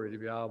a glory to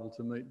be able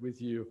to meet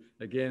with you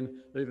again,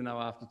 even though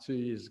after 2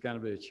 years it's going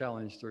to be a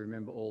challenge to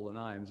remember all the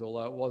names,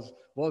 although it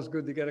was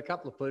good to get a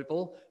couple of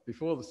people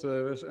before the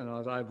service and I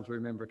was able to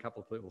remember a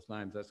couple of people's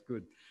names. That's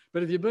good.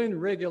 But if you've been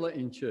regular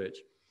in church,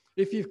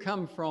 if you've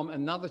come from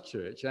another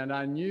church and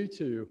are new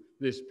to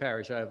this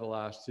parish over the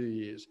last 2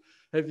 years,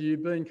 have you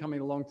been coming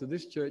along to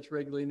this church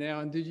regularly now,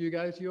 and did you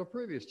go to your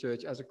previous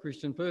church as a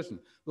Christian person?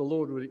 The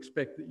Lord would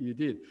expect that you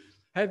did.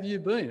 Have you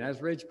been,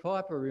 as Reg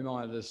Piper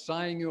reminded us,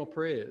 saying your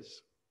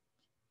prayers?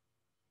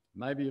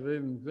 Maybe you've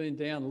even been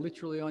down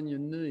literally on your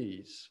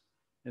knees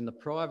in the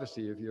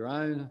privacy of your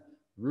own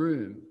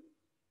room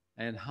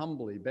and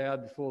humbly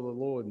bowed before the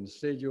Lord and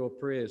said your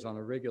prayers on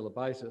a regular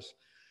basis.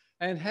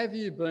 And have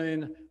you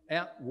been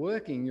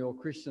outworking your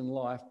Christian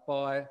life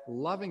by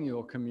loving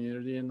your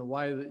community in the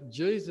way that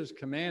Jesus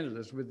commanded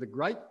us with the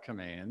great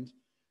command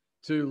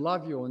to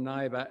love your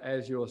neighbour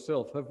as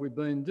yourself? Have we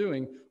been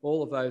doing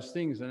all of those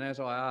things? And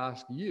as I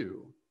ask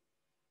you,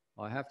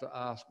 I have to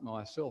ask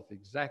myself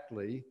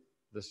exactly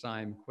the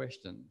same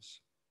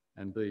questions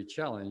and be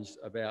challenged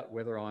about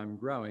whether I'm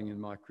growing in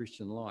my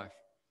Christian life.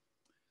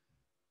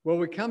 Well,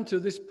 we come to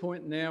this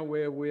point now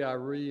where we are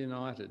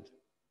reunited,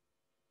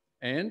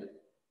 and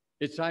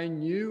it's a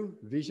new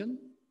vision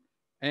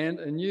and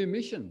a new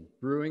mission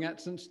brewing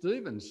at St.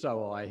 Stephen's,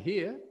 so I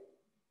hear.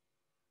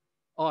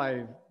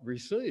 I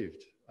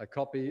received a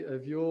copy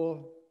of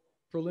your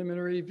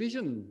preliminary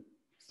vision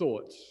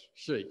thoughts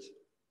sheet.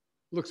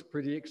 Looks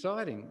pretty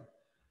exciting.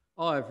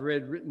 I've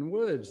read written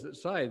words that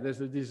say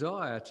there's a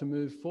desire to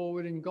move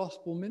forward in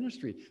gospel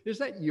ministry. Is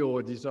that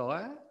your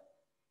desire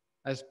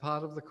as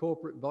part of the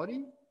corporate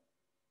body,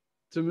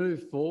 to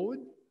move forward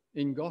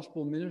in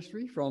gospel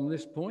ministry from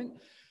this point?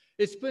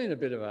 It's been a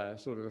bit of a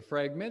sort of a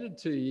fragmented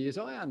 2 years,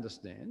 I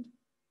understand.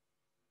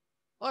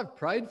 I've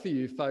prayed for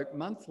you folk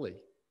monthly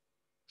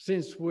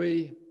since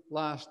we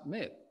last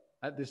met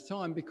at this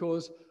time,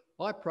 because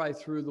I pray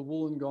through the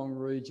Wollongong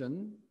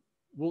region,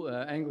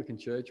 Anglican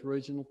Church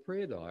regional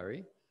prayer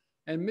diary,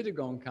 and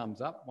Mittagong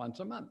comes up once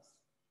a month.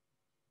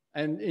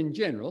 And in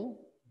general,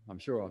 I'm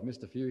sure I've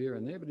missed a few here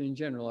and there, but in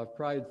general, I've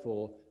prayed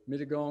for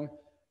Mittagong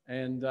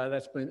And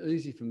that's been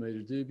easy for me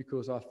to do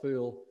because I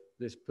feel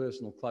this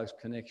personal close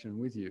connection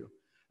with you.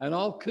 And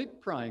I'll keep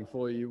praying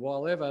for you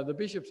while ever the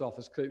Bishop's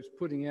office keeps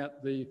putting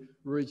out the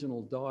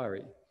regional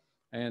diary.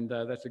 And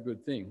that's a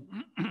good thing.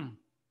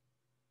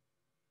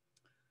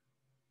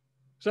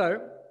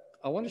 So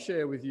I want to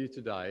share with you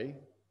today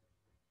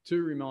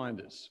two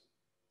reminders.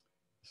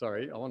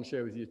 Sorry, I want to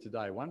share with you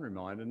today one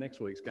reminder.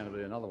 Next week's going to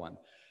be another one.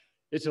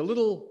 It's a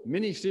little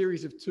mini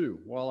series of two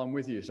while I'm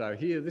with you. So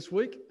here this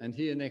week and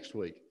here next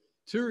week.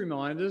 Two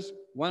reminders,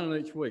 one on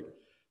each week.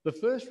 The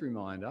first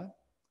reminder,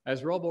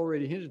 as Rob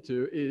already hinted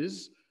to,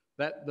 is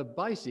that the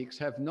basics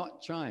have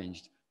not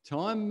changed.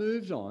 Time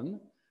moves on,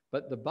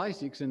 but the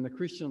basics in the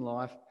Christian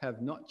life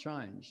have not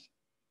changed.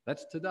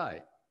 That's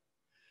today.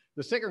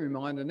 The second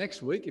reminder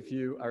next week, if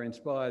you are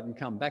inspired and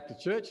come back to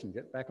church and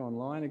get back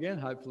online again,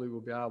 hopefully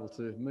we'll be able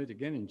to meet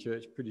again in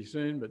church pretty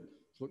soon, but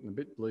it's looking a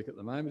bit bleak at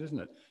the moment, isn't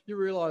it? You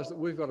realise that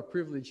we've got a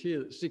privilege here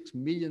that 6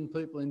 million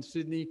people in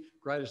Sydney,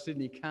 Greater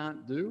Sydney,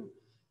 can't do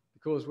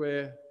because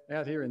we're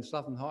out here in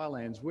Southern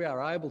Highlands. We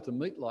are able to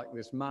meet like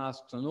this,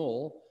 masks and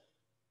all,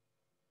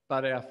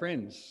 but our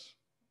friends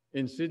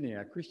in Sydney,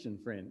 our Christian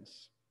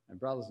friends and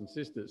brothers and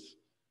sisters,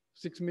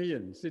 6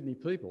 million Sydney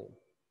people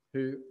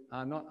who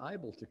are not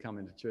able to come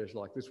into church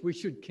like this. We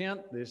should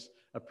count this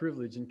a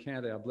privilege and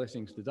count our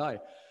blessings today.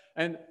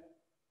 And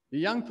the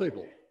young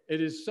people, it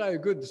is so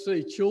good to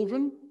see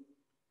children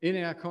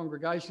in our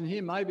congregation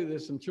here. Maybe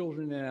there's some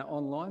children in our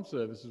online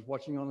services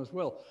watching on as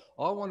well.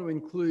 I want to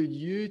include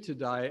you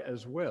today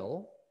as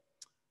well.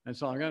 And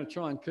so I'm going to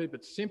try and keep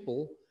it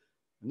simple.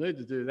 I need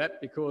to do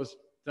that because,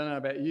 I don't know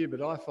about you,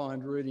 but I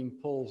find reading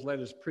Paul's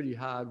letters pretty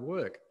hard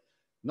work.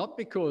 Not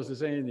because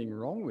there's anything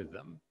wrong with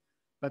them,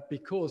 but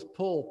because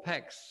Paul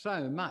packs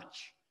so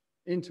much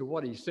into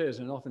what he says,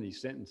 and often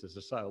his sentences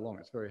are so long,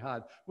 it's very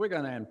hard. We're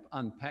going to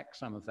unpack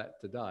some of that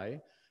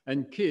today.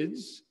 And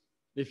kids,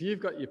 if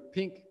you've got your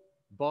pink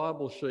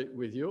Bible sheet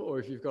with you, or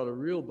if you've got a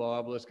real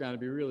Bible, it's going to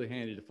be really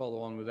handy to follow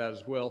on with that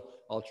as well.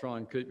 I'll try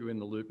and keep you in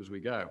the loop as we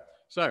go.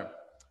 So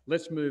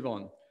let's move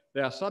on.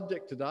 Our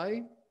subject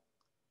today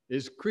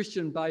is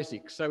Christian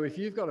basics. So if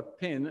you've got a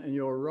pen and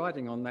you're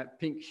writing on that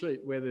pink sheet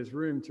where there's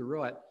room to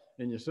write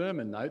in your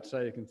sermon notes,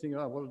 so you can think,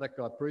 oh, what did that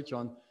guy preach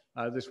on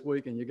this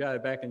week? And you go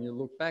back and you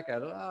look back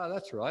at it,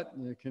 that's right,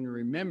 and you can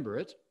remember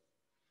it.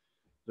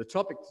 The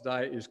topic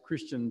today is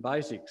Christian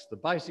basics. The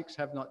basics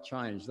have not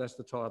changed. That's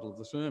the title of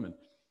the sermon.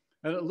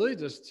 And it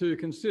leads us to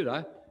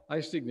consider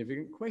a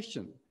significant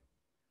question.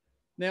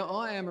 Now,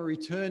 I am a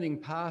returning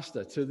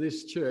pastor to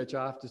this church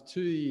after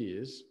 2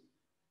 years,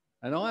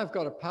 and I've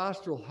got a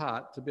pastoral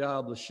heart to be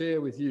able to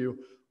share with you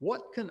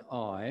what can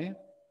I,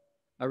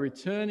 a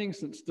returning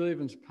St.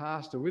 Stephen's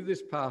pastor with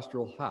this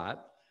pastoral heart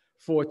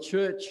for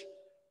church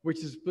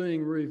which is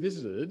being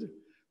revisited,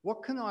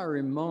 what can I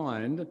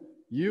remind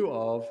you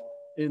of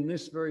in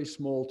this very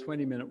small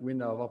 20-minute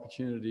window of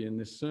opportunity in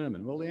this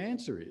sermon? Well, the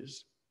answer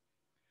is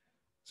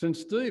St.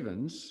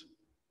 Stephen's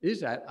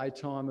is at a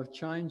time of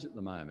change at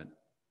the moment.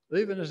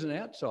 Even as an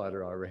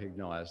outsider, I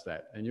recognise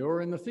that. And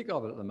you're in the thick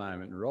of it at the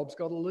moment, and Rob's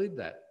got to lead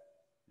that.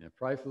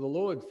 Pray for the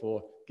Lord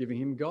for giving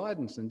him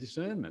guidance and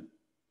discernment.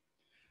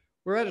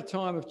 We're at a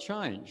time of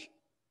change.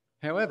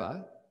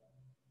 However,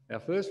 our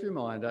first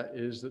reminder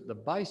is that the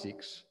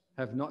basics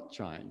have not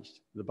changed.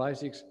 The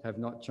basics have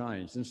not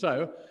changed. And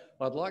so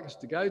I'd like us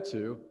to go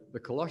to the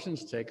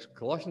Colossians text,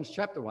 Colossians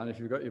chapter 1. If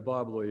you've got your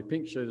Bible or your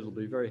pink sheet, it'll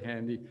be very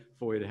handy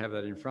for you to have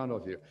that in front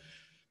of you.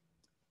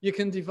 You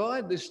can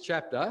divide this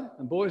chapter,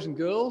 and boys and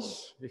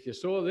girls, if you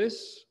saw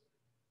this,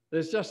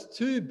 there's just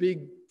two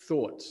big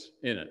thoughts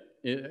in it,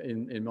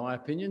 in my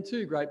opinion,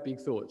 two great big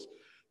thoughts.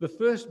 The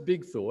first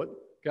big thought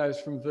goes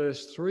from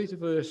verse 3 to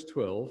verse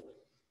 12,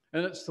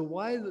 and it's the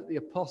way that the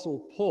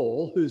Apostle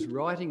Paul, who's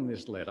writing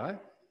this letter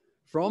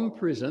from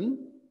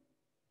prison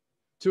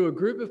to a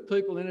group of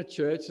people in a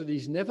church that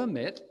he's never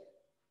met.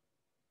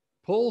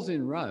 Paul's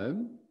in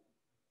Rome.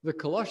 The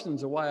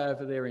Colossians are way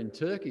over there in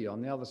Turkey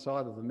on the other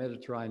side of the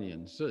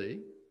Mediterranean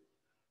Sea.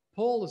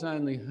 Paul has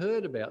only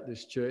heard about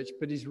this church,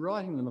 but he's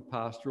writing them a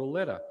pastoral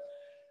letter.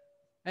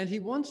 And he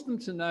wants them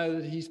to know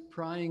that he's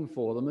praying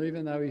for them,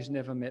 even though he's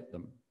never met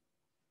them.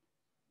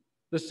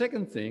 The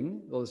second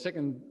thing, or the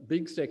second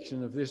big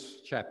section of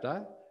this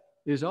chapter,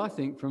 is, I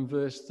think, from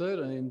verse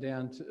 13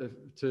 down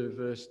to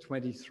verse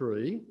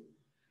 23.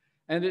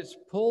 And it's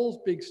Paul's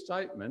big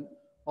statement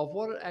of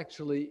what it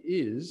actually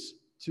is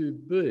to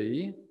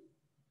be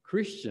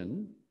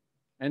Christian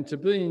and to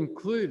be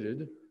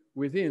included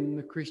within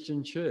the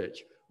Christian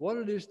church. What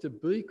it is to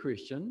be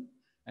Christian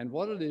and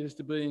what it is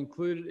to be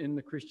included in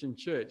the Christian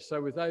church.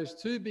 So with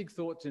those two big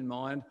thoughts in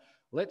mind,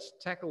 let's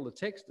tackle the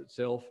text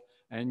itself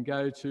and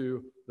go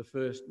to the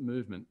first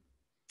movement.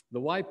 The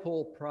way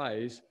Paul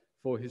prays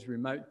for his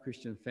remote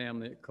Christian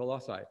family at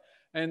Colossae.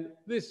 And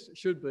this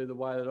should be the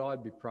way that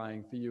I'd be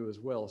praying for you as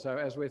well. So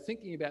as we're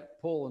thinking about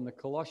Paul and the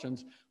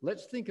Colossians,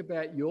 let's think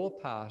about your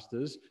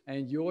pastors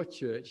and your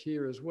church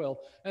here as well,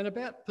 and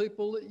about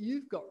people that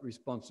you've got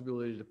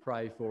responsibility to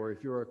pray for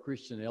if you're a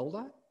Christian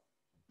elder.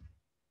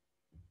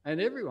 And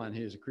everyone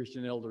here is a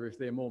Christian elder if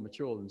they're more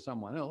mature than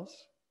someone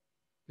else.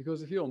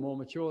 Because if you're more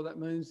mature, that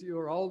means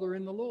you're older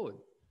in the Lord.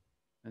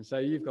 And so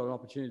you've got an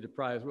opportunity to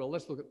pray as well.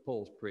 Let's look at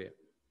Paul's prayer.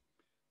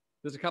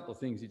 There's a couple of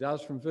things he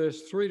does from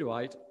verse 3 to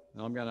 8,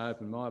 and I'm going to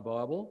open my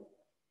Bible.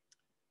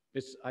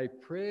 It's a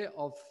prayer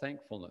of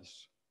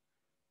thankfulness.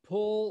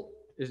 Paul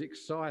is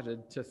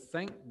excited to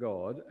thank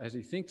God as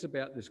he thinks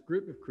about this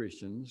group of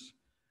Christians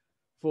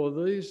for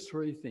these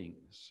three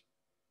things.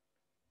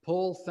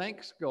 Paul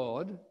thanks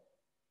God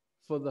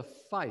for the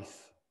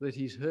faith that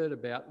he's heard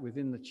about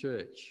within the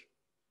church.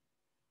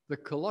 The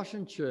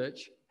Colossian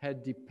church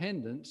had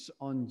dependence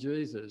on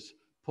Jesus.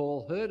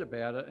 Paul heard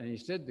about it and he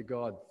said to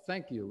God,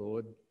 "Thank you,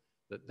 Lord,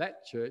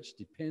 that church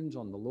depends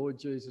on the Lord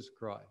Jesus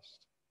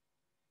Christ."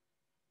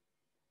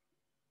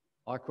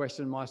 I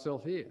question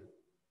myself here.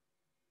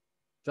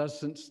 Does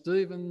St.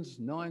 Stephen's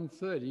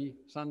 9:30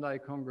 Sunday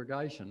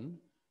congregation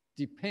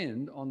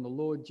depend on the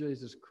Lord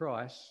Jesus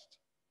Christ?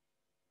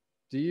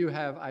 Do you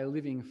have a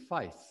living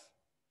faith?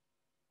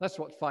 That's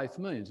what faith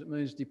means. It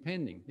means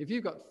depending. If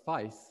you've got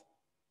faith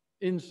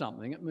in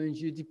something, it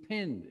means you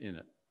depend in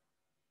it.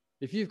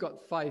 If you've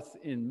got faith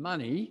in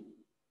money,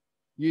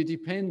 you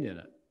depend in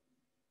it.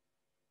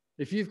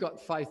 If you've got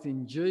faith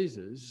in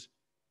Jesus,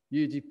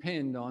 you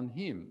depend on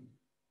him.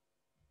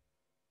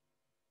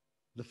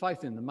 The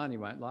faith in the money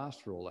won't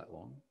last for all that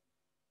long.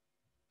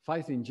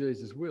 Faith in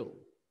Jesus will,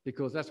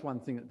 because that's one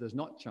thing that does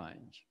not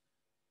change.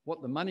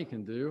 What the money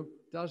can do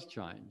does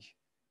change.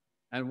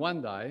 And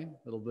one day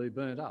it'll be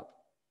burnt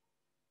up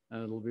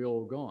and it'll be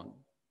all gone.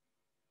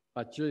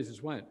 But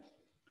Jesus won't.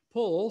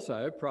 Paul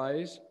also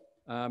prays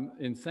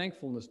in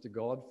thankfulness to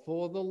God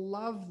for the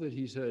love that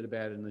he's heard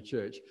about in the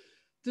church.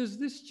 Does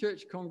this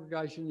church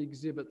congregation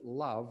exhibit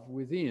love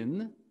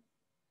within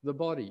the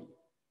body?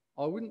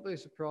 I wouldn't be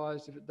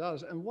surprised if it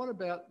does. And what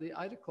about the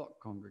 8 o'clock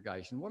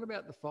congregation? What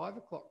about the 5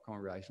 o'clock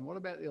congregation? What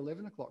about the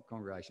 11 o'clock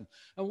congregation?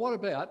 And what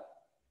about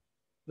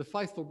the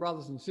faithful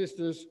brothers and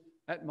sisters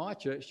at my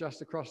church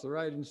just across the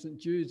road in St.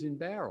 Jude's in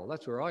Bowral?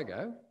 That's where I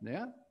go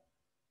now.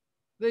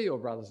 They're your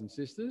brothers and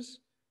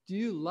sisters. Do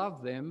you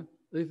love them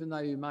even though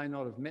you may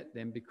not have met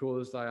them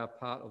because they are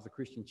part of the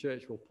Christian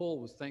church? Well, Paul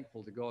was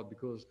thankful to God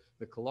because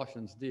the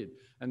Colossians did.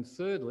 And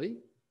thirdly,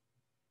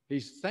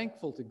 he's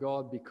thankful to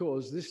God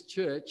because this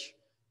church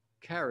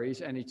carries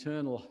an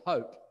eternal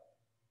hope.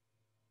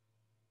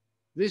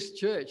 This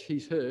church,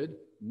 he's heard,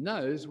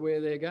 knows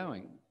where they're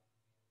going.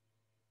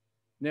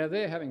 Now,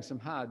 they're having some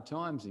hard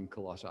times in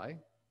Colossae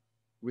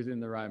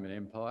within the Roman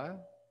Empire,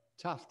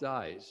 tough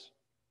days.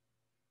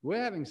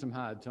 We're having some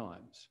hard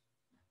times,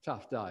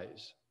 tough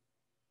days.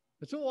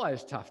 It's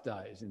always tough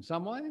days in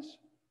some ways.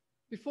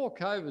 Before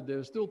COVID, there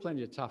was still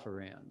plenty of tough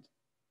around.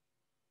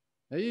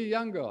 Now, you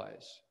young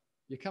guys,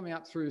 you're coming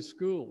up through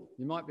school.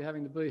 You might be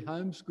having to be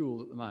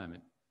homeschooled at the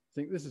moment.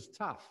 Think this is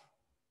tough.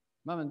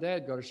 Mum and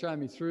Dad got to show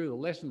me through the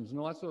lessons and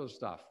all that sort of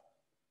stuff.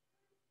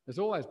 There's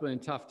always been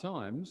tough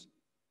times,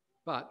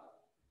 but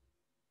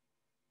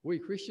we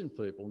Christian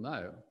people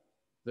know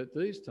that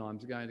these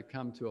times are going to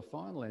come to a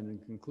final end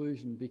and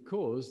conclusion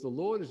because the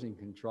Lord is in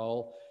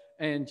control.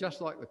 And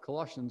just like the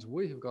Colossians,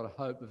 we have got a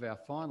hope of our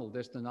final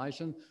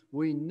destination.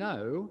 We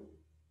know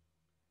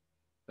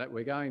that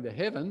we're going to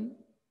heaven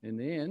in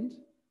the end.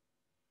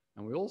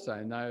 And we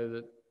also know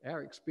that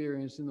our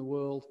experience in the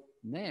world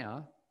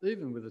now,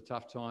 even with the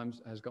tough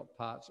times, has got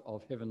parts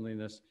of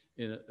heavenliness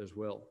in it as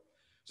well.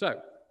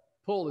 So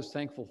Paul is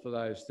thankful for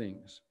those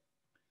things.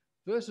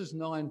 Verses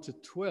 9 to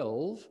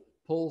 12,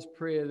 Paul's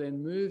prayer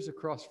then moves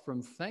across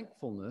from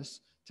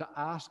thankfulness to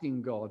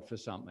asking God for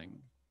something.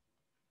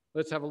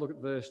 Let's have a look at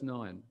verse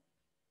 9.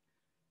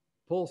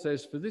 Paul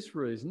says, "For this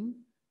reason,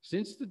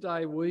 since the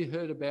day we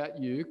heard about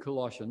you,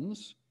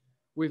 Colossians,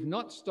 we've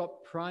not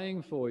stopped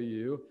praying for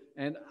you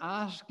and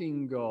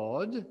asking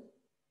God."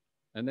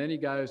 And then he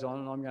goes on,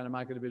 and I'm going to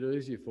make it a bit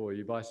easier for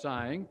you by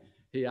saying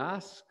he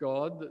asks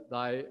God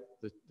that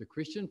the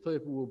Christian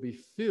people will be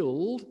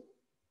filled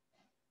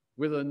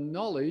with a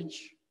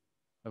knowledge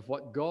of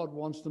what God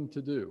wants them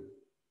to do.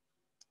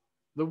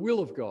 The will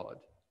of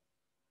God.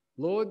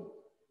 Lord,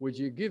 would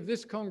you give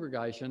this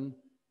congregation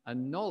a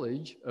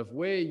knowledge of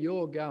where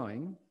you're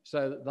going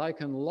so that they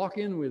can lock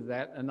in with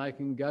that and they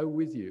can go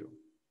with you?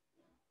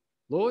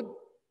 Lord,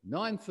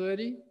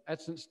 9:30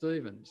 at St.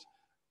 Stephen's.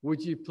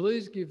 Would you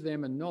please give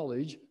them a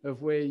knowledge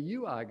of where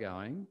you are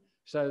going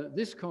so that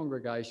this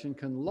congregation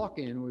can lock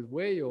in with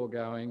where you're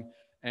going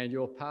and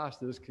your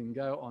pastors can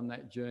go on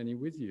that journey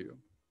with you?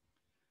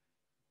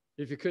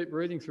 If you keep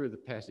reading through the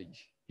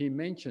passage, he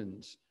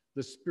mentions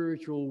the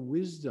spiritual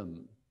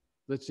wisdom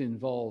that's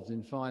involved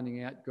in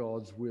finding out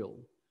God's will.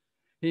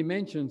 He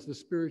mentions the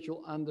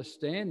spiritual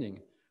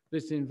understanding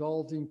that's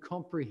involved in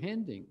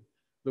comprehending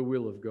the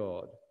will of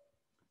God.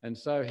 And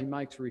so he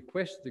makes a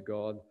request to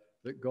God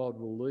that God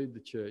will lead the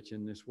church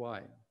in this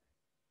way.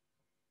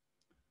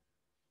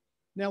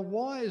 Now,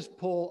 why is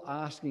Paul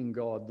asking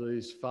God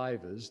these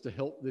favours to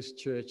help this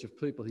church of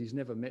people he's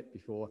never met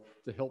before,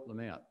 to help them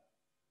out?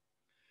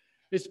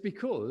 It's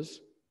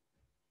because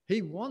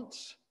he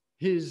wants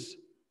his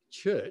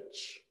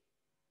church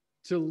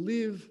to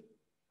live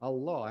a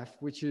life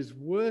which is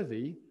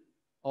worthy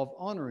of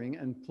honouring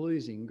and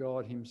pleasing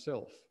God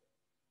himself.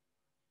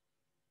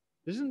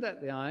 Isn't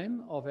that the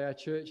aim of our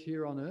church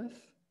here on earth?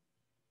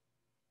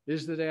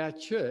 Is that our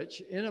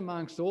church, in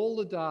amongst all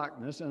the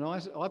darkness, and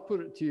I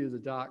put it to you, the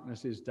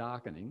darkness is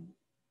darkening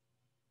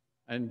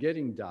and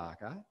getting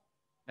darker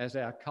as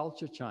our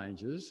culture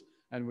changes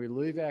and we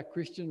leave our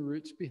Christian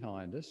roots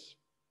behind us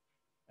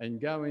and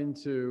go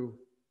into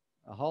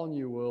a whole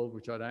new world,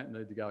 which I don't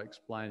need to go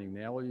explaining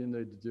now. All you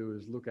need to do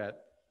is look at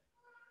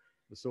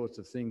the sorts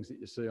of things that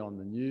you see on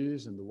the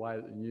news and the way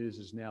that the news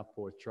is now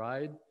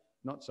portrayed,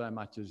 not so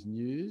much as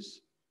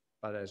news,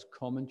 but as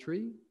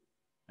commentary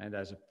and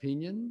as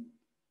opinion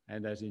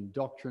and as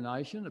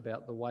indoctrination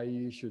about the way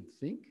you should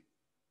think.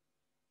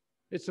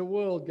 It's a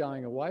world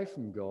going away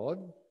from God,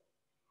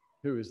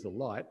 who is the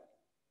light,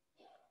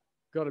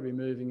 got to be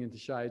moving into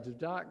shades of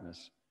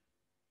darkness.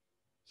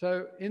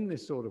 So in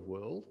this sort of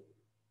world,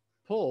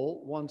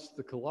 Paul wants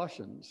the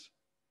Colossians,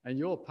 and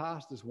your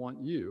pastors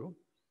want you,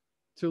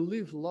 to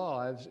live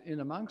lives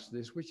in amongst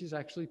this which is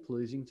actually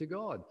pleasing to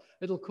God.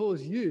 It'll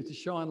cause you to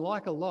shine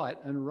like a light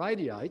and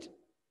radiate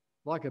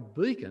like a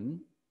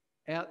beacon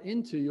out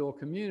into your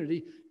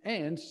community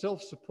and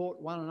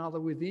self-support one another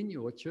within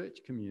your church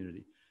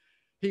community.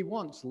 He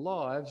wants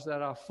lives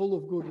that are full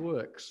of good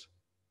works.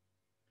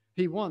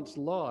 He wants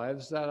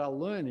lives that are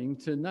learning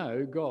to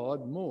know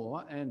God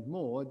more and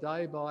more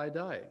day by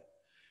day.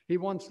 He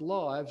wants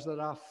lives that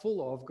are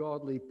full of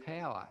godly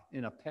power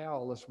in a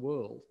powerless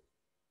world.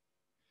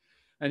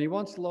 And he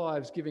wants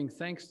lives giving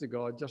thanks to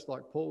God, just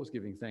like Paul was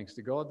giving thanks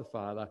to God the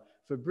Father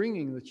for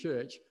bringing the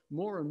church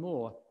more and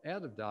more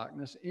out of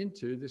darkness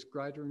into this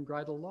greater and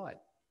greater light.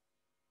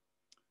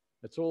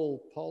 It's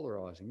all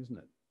polarising, isn't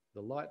it?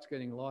 The light's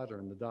getting lighter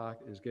and the dark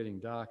is getting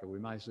darker. We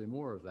may see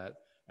more of that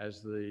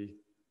as the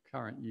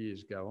current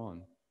years go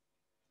on.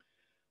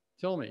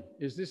 Tell me,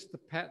 is this the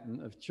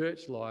pattern of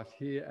church life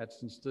here at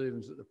St.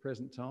 Stephen's at the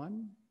present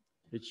time?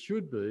 It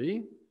should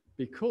be,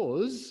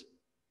 because,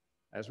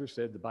 as we've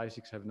said, the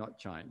basics have not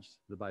changed.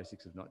 The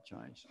basics have not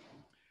changed.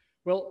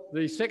 Well,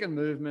 the second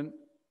movement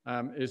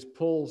is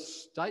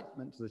Paul's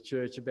statement to the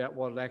church about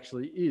what it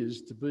actually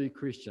is to be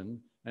Christian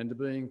and to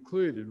be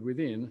included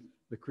within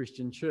the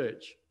Christian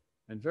church.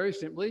 And very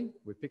simply,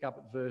 we pick up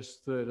at verse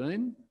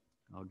 13.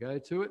 I'll go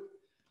to it.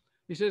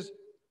 He says,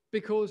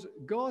 because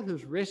God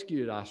has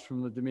rescued us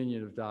from the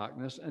dominion of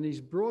darkness and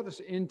he's brought us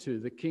into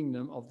the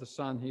kingdom of the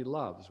Son he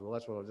loves. Well,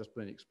 that's what I've just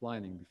been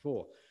explaining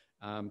before.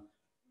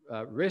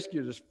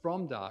 Rescued us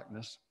from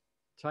darkness,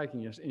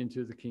 taking us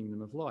into the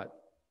kingdom of light.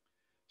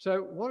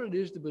 So what it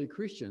is to be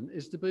Christian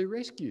is to be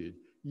rescued.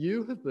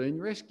 You have been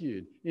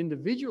rescued.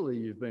 Individually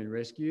you've been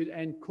rescued,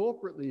 and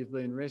corporately you've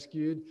been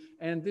rescued,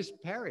 and this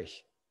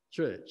parish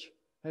church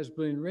has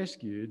been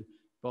rescued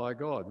by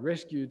God,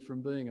 rescued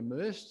from being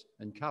immersed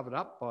and covered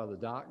up by the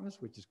darkness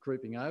which is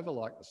creeping over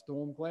like the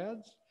storm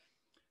clouds,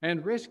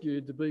 and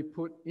rescued to be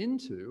put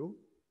into,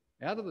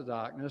 out of the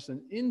darkness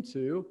and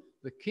into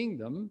the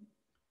kingdom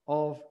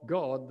of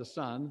God the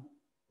Son,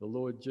 the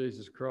Lord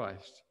Jesus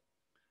Christ.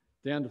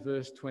 Down to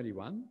verse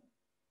 21.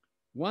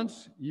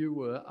 Once you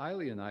were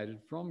alienated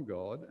from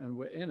God and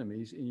were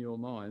enemies in your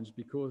minds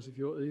because of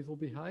your evil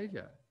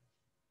behaviour.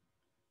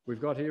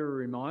 We've got here a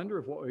reminder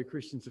of what we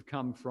Christians have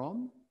come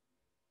from.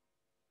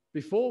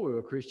 Before we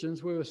were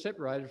Christians, we were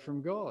separated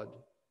from God.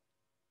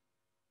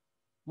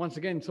 Once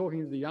again,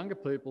 talking to the younger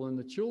people and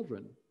the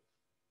children.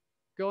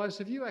 Guys,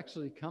 have you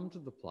actually come to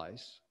the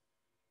place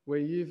where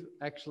you've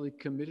actually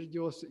committed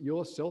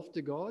yourself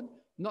to God,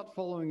 not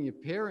following your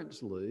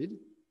parents' lead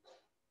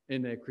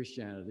in their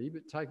Christianity,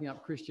 but taking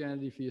up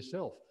Christianity for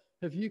yourself?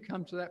 Have you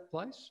come to that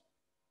place?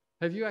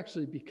 Have you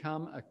actually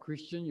become a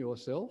Christian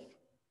yourself?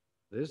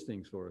 There's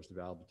things for us to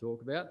be able to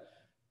talk about.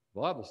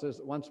 The Bible says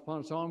that once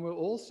upon a time we were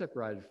all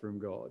separated from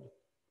God.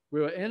 We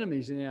were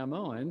enemies in our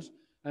minds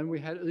and we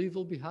had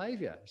evil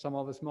behaviour. Some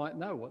of us might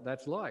know what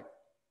that's like.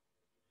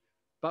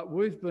 But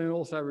we've been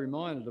also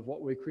reminded of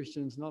what we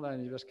Christians not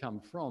only just come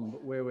from,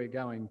 but where we're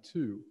going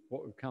to,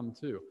 what we've come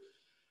to.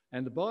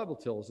 And the Bible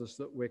tells us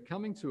that we're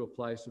coming to a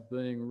place of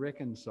being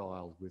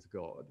reconciled with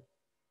God.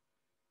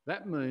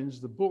 That means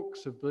the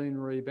books have been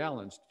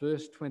rebalanced.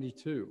 Verse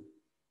 22,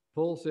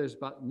 Paul says,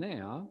 but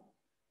now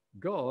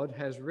God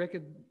has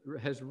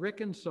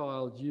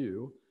reconciled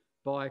you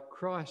by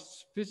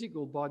Christ's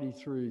physical body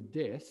through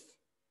death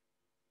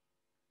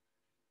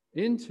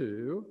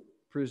into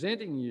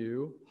presenting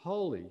you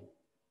holy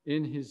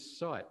in his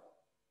sight.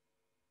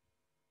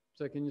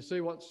 So can you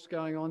see what's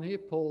going on here?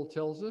 Paul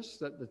tells us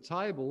that the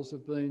tables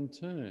have been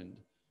turned.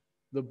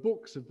 The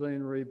books have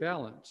been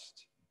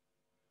rebalanced.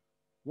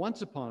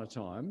 Once upon a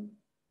time,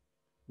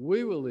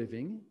 we were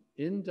living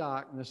in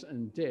darkness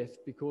and death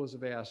because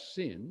of our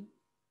sin,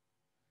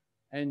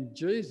 and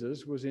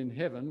Jesus was in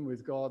heaven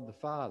with God the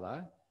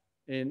Father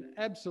in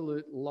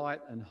absolute light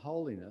and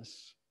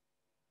holiness.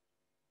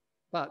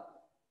 But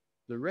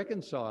the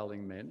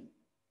reconciling meant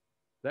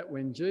that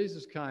when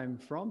Jesus came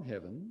from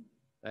heaven,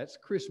 that's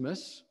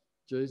Christmas,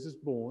 Jesus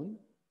born,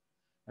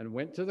 and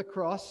went to the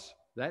cross,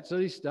 that's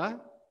Easter,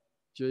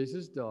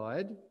 Jesus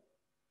died,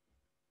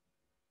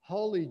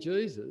 holy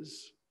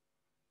Jesus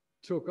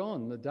took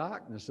on the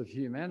darkness of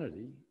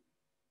humanity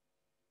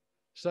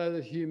so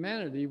that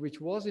humanity,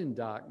 which was in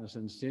darkness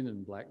and sin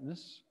and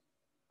blackness,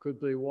 could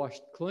be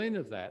washed clean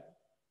of that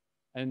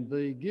and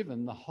be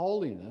given the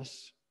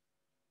holiness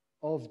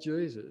of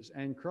Jesus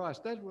and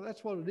Christ.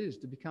 That's what it is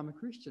to become a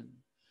Christian.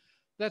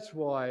 That's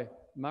why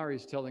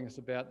Murray's telling us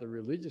about the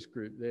religious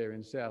group there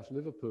in South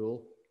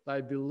Liverpool.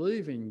 They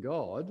believe in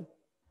God.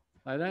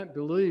 They don't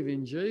believe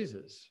in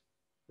Jesus.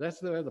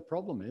 That's where the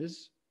problem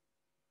is.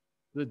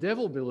 The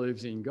devil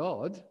believes in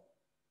God.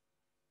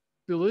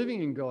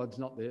 Believing in God's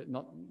not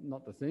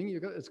the thing.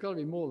 It's got to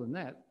be more than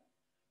that.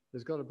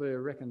 There's got to be a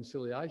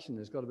reconciliation.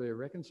 There's got to be a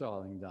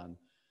reconciling done.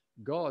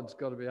 God's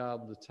got to be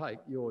able to take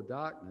your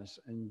darkness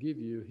and give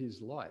you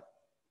his light.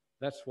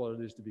 That's what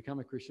it is to become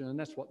a Christian, and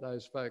that's what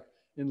those folk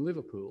in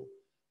Liverpool,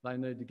 they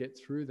need to get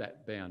through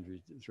that boundary,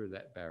 through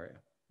that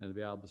barrier, and to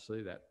be able to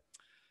see that.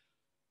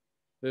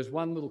 There's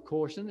one little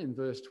caution in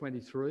verse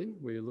 23.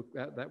 Will you look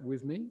at that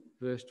with me?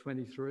 Verse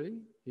 23,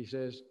 he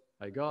says,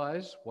 hey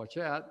guys, watch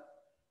out.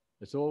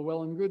 It's all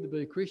well and good to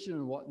be a Christian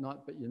and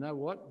whatnot, but you know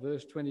what?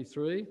 Verse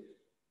 23,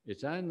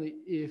 it's only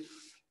if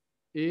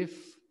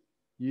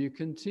you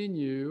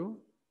continue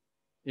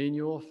in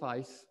your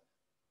faith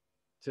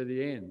to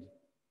the end.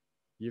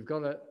 You've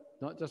got to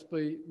not just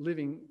be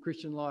living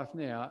Christian life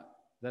now,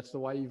 that's the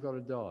way you've got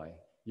to die.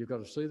 You've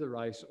got to see the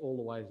race all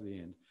the way to the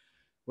end.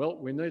 Well,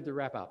 we need to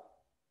wrap up.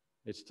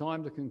 It's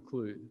time to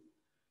conclude.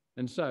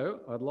 And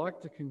so I'd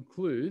like to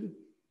conclude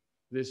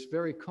this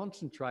very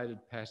concentrated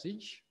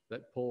passage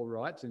that Paul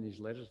writes in his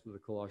letters to the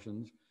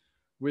Colossians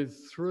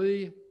with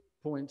 3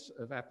 points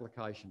of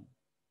application.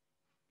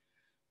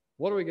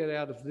 What do we get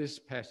out of this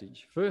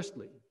passage?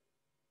 Firstly,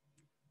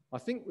 I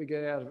think we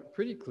get out of it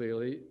pretty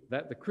clearly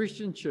that the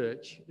Christian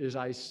church is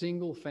a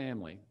single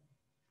family.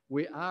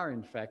 We are,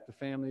 in fact, the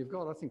family of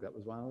God. I think that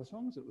was one of the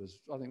songs.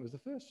 I think it was the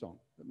first song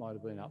that might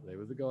have been up there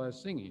with the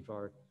guys singing, if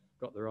I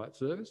got the right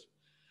service.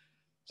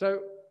 So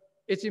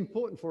it's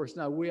important for us to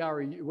know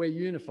we're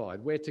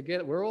unified. We're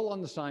together. We're all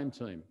on the same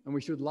team, and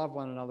we should love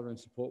one another and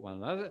support one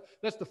another.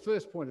 That's the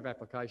first point of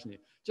application here,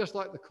 just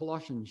like the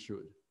Colossians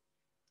should.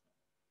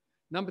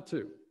 Number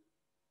 2.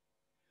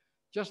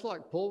 Just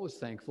like Paul was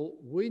thankful,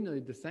 we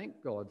need to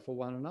thank God for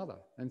one another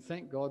and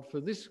thank God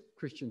for this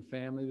Christian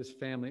family, this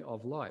family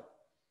of light.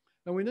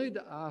 And we need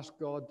to ask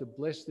God to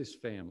bless this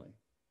family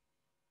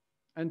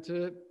and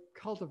to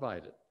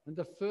cultivate it and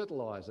to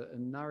fertilise it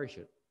and nourish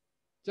it,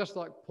 just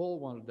like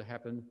Paul wanted to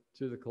happen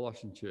to the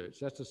Colossian church.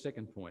 That's the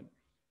second point.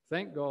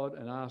 Thank God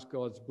and ask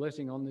God's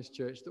blessing on this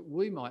church that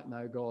we might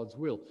know God's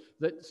will,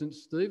 that St.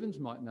 Stephen's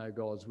might know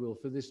God's will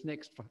for this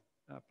next,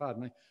 for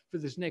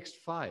this next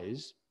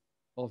phase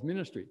of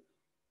ministry.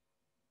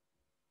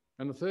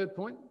 And the third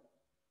point,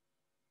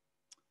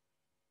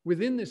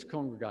 within this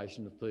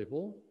congregation of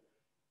people,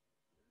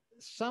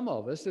 some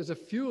of us, there's a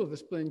few of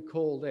us being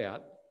called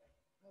out.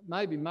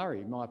 Maybe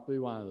Murray might be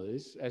one of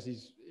these as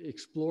he's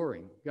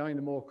exploring, going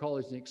to Moore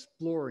College and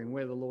exploring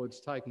where the Lord's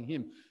taking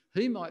him.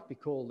 He might be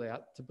called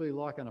out to be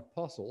like an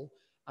apostle,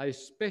 a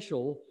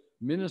special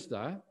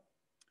minister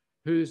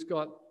who's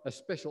got a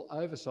special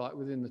oversight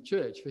within the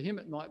church. For him,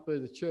 it might be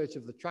the church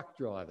of the truck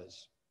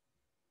drivers.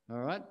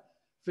 All right?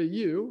 For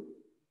you,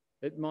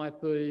 it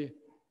might be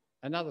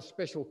another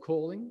special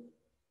calling.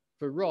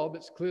 For Rob,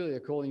 it's clearly a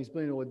calling. He's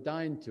been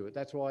ordained to it.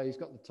 That's why he's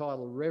got the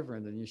title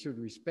Reverend, and you should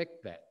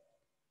respect that.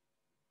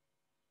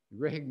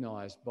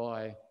 Recognised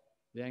by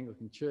the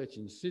Anglican Church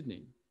in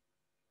Sydney.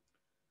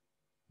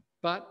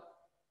 But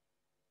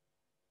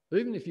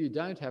even if you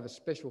don't have a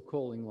special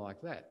calling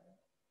like that,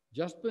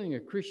 just being a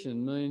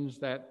Christian means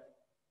that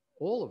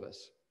all of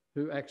us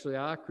who actually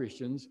are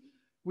Christians,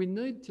 we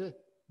need to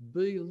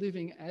be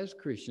living as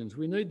Christians.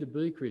 We need to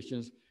be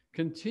Christians,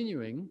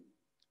 continuing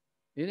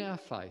in our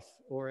faith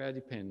or our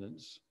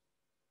dependence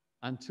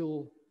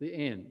until the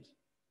end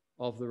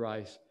of the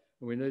race.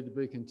 And we need to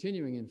be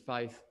continuing in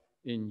faith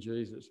in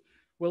Jesus.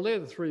 Well, they're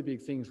the 3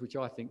 big things which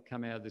I think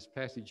come out of this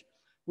passage,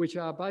 which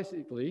are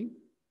basically,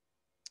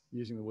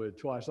 using the word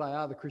twice, they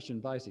are the Christian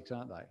basics,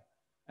 aren't they?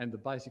 And the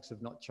basics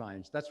have not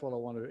changed. That's what I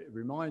want to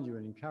remind you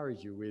and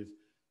encourage you with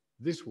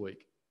this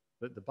week,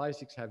 that the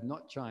basics have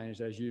not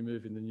changed as you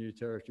move in the new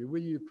territory.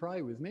 Will you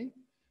pray with me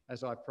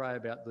as I pray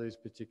about these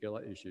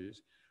particular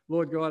issues?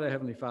 Lord God, our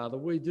Heavenly Father,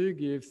 we do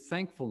give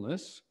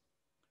thankfulness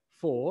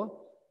for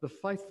the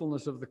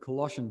faithfulness of the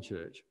Colossian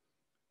church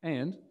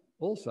and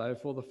also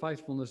for the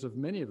faithfulness of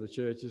many of the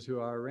churches who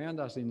are around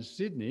us in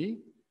Sydney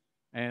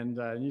and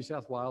New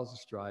South Wales,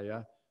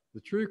 Australia,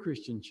 the true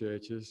Christian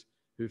churches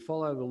who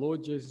follow the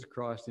Lord Jesus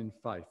Christ in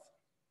faith.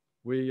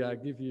 We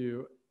give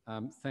you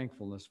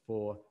thankfulness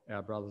for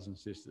our brothers and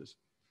sisters.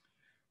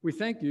 We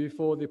thank you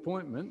for the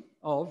appointment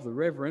of the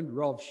Reverend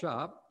Rob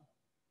Sharp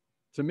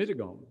to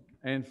Mittagong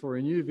and for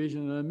a new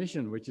vision and a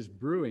mission which is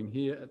brewing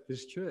here at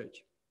this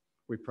church.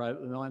 We pray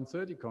that the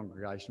 9:30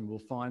 congregation will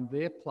find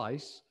their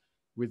place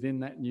within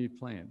that new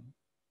plan.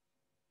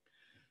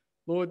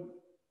 Lord,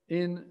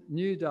 in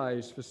new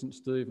days for St.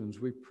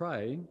 Stephen's, we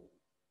pray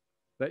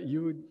that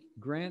you would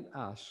grant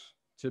us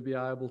to be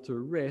able to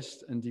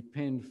rest and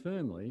depend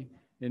firmly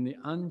in the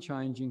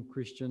unchanging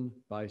Christian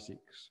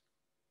basics.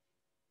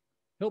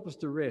 Help us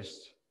to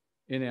rest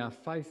in our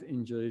faith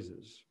in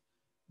Jesus.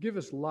 Give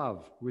us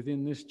love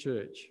within this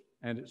church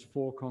and its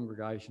 4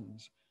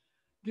 congregations.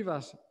 Give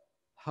us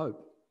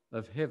hope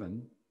of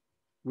heaven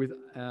with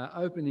our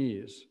open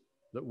ears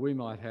that we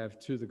might have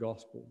to the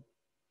gospel.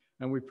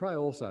 And we pray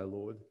also,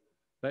 Lord,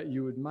 that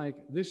you would make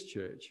this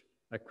church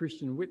a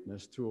Christian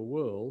witness to a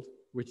world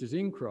which is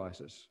in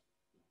crisis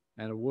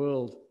and a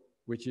world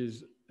which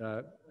is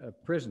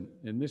present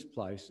in this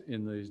place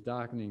in these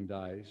darkening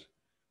days.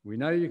 We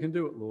know you can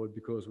do it, Lord,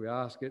 because we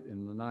ask it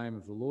in the name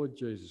of the Lord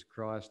Jesus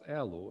Christ,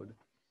 our Lord.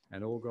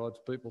 And all God's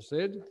people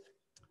said,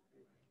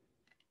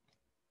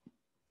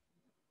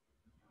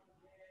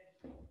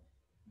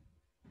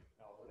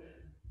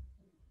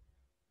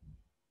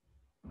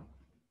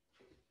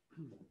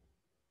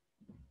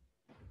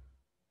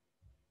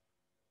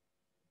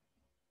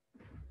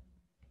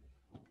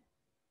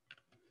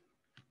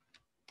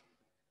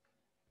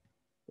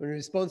 In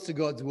response to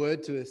God's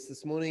word to us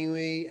this morning,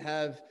 we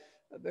have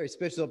a very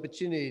special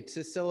opportunity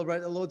to celebrate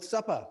the Lord's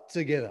Supper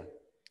together.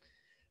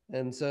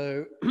 And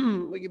so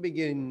we can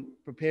begin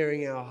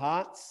preparing our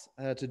hearts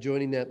to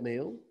join in that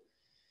meal.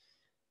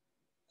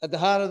 At the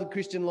heart of the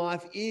Christian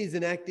life is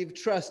an active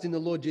trust in the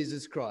Lord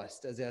Jesus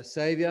Christ as our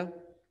Saviour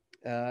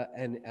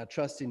and our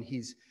trust in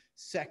his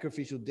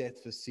sacrificial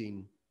death for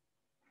sin.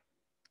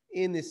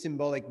 In this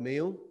symbolic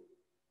meal,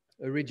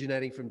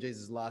 originating from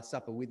Jesus' Last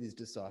Supper with his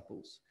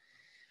disciples,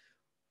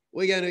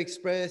 we're going to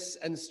express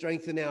and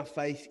strengthen our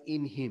faith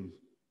in him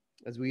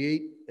as we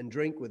eat and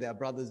drink with our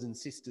brothers and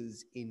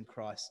sisters in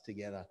Christ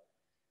together.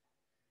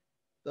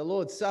 The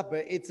Lord's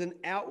Supper, it's an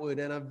outward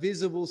and a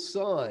visible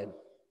sign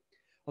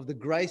of the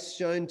grace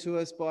shown to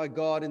us by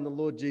God in the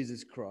Lord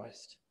Jesus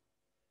Christ.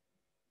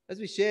 As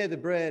we share the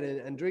bread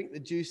and drink the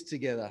juice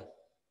together,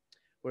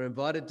 we're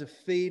invited to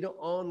feed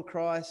on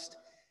Christ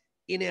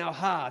in our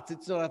hearts.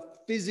 It's not a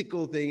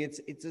physical thing,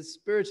 it's a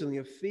spiritual thing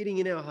of feeding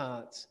in our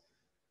hearts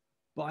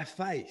by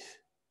faith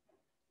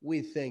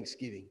with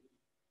thanksgiving.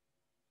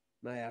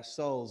 May our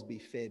souls be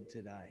fed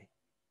today.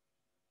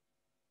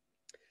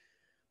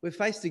 We're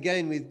faced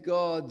again with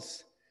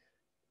God's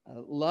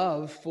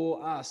love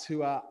for us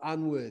who are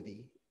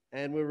unworthy,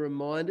 and we're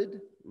reminded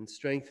and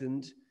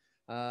strengthened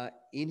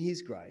in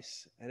his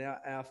grace. And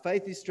our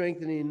faith is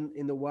strengthened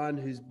in the one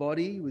whose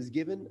body was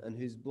given and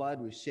whose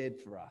blood was shed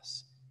for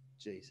us,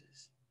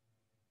 Jesus.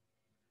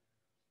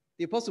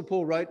 The Apostle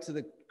Paul wrote to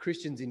the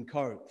Christians in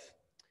Corinth,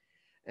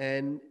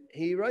 and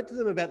he wrote to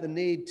them about the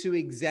need to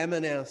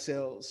examine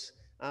ourselves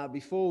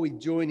before we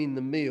join in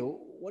the meal.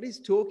 What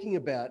he's talking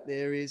about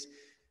there is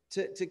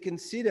to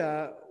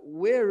consider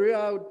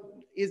where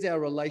is our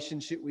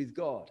relationship with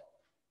God.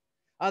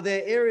 Are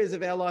there areas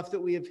of our life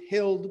that we have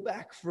held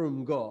back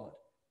from God?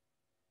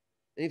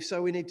 And if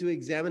so, we need to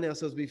examine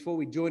ourselves before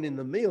we join in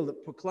the meal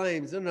that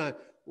proclaims, no,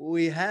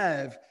 we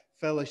have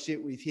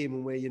fellowship with him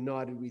and we're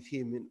united with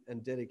him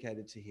and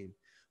dedicated to him.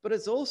 But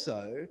it's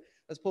also,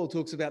 as Paul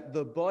talks about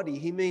the body,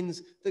 he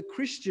means the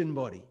Christian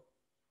body.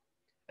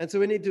 And so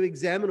we need to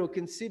examine or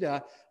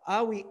consider,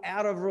 are we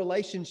out of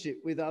relationship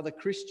with other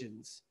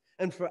Christians?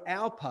 And for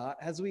our part,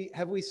 have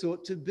we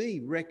sought to be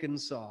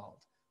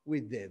reconciled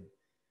with them?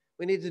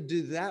 We need to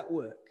do that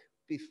work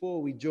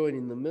before we join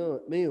in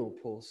the meal,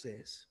 Paul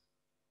says.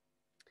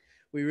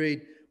 We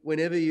read,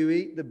 whenever you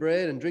eat the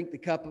bread and drink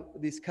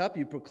this cup,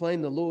 you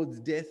proclaim the Lord's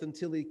death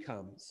until he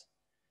comes.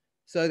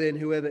 So then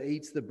whoever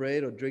eats the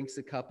bread or drinks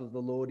the cup of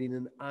the Lord in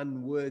an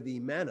unworthy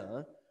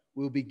manner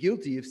will be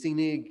guilty of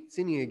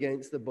sinning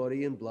against the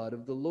body and blood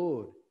of the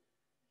Lord.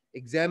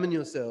 Examine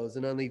yourselves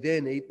and only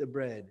then eat the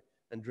bread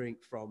and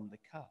drink from the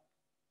cup.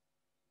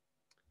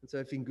 And so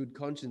if in good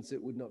conscience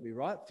it would not be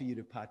right for you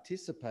to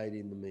participate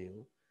in the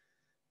meal,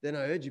 then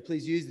I urge you,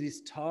 please use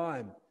this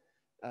time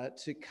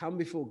to come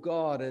before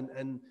God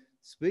and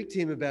speak to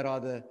him about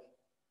either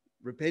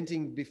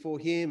repenting before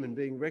him and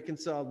being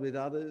reconciled with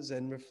others,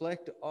 and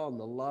reflect on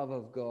the love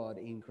of God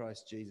in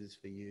Christ Jesus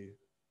for you.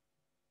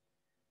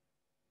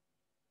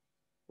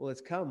 Well,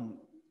 let's come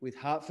with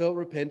heartfelt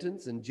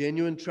repentance and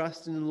genuine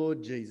trust in the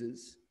Lord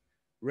Jesus,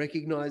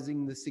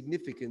 recognizing the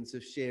significance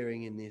of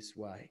sharing in this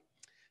way.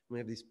 We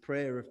have this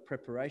prayer of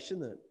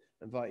preparation that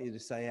I invite you to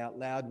say out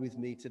loud with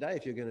me today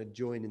if you're going to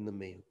join in the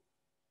meal.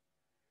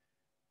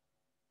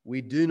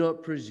 We do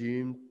not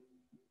presume.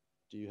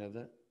 Do you have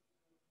that?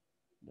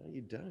 No,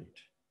 you don't.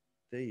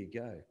 There you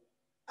go.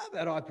 How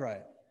about I pray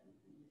it?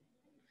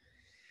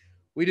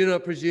 We do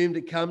not presume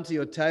to come to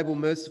your table,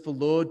 merciful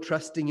Lord,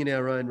 trusting in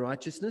our own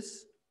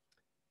righteousness,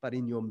 but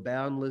in your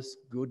boundless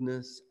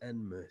goodness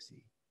and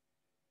mercy.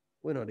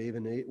 We're not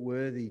even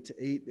worthy to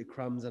eat the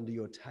crumbs under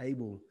your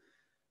table,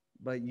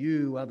 but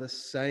you are the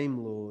same,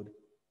 Lord,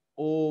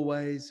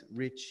 always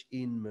rich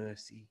in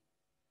mercy.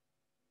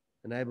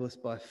 Enable us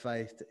by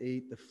faith to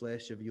eat the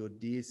flesh of your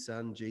dear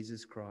Son,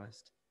 Jesus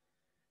Christ,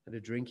 and to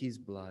drink his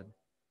blood,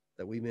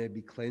 that we may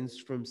be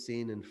cleansed from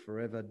sin and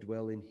forever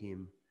dwell in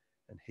him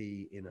and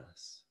he in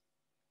us.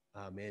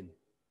 Amen.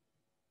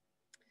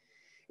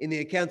 In the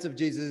accounts of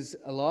Jesus'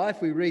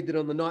 life, we read that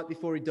on the night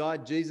before he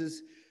died,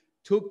 Jesus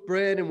took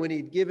bread, and when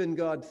he'd given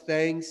God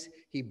thanks,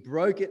 he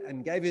broke it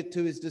and gave it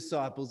to his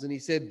disciples. And he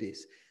said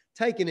this,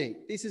 "Take and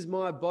eat. This is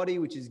my body,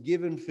 which is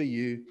given for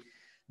you.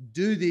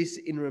 Do this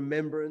in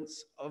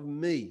remembrance of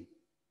me."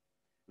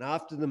 And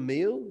after the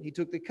meal, he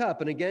took the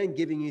cup, and again,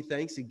 giving you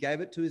thanks, he gave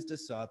it to his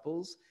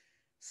disciples,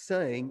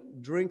 saying,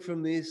 "Drink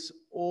from this,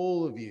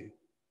 all of you.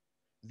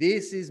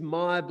 This is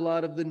my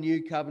blood of the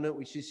new covenant,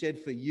 which is shed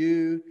for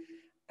you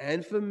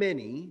and for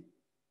many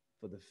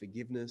for the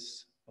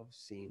forgiveness of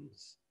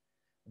sins.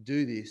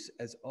 Do this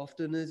as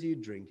often as you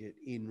drink it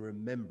in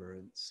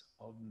remembrance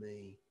of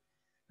me."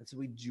 And so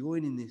we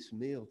join in this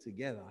meal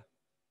together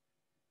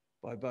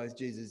by both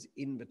Jesus'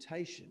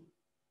 invitation,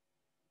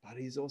 but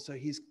is also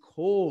his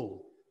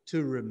call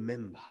to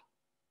remember.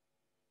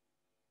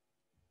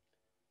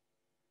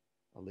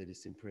 I'll lead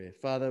us in prayer.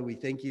 Father, we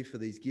thank you for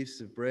these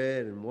gifts of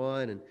bread and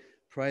wine, and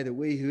pray that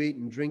we who eat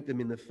and drink them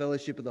in the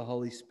fellowship of the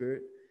Holy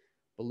Spirit,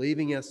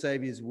 believing our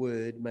Saviour's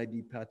word, may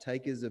be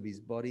partakers of his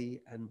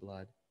body and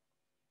blood.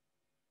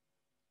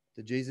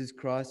 To Jesus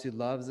Christ, who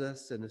loves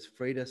us and has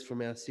freed us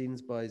from our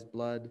sins by his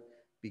blood,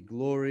 be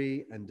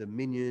glory and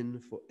dominion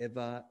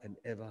forever and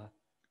ever.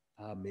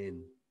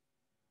 Amen.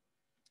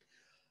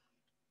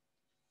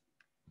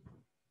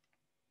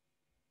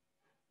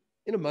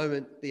 In a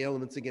moment, the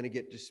elements are going to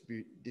get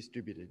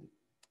distributed.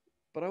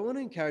 But I want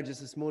to encourage us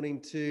this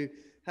morning to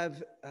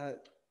have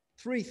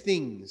three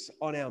things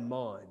on our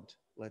mind,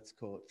 let's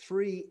call it.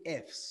 3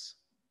 F's.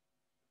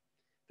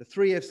 The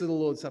 3 F's of the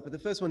Lord's Supper. The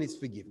first one is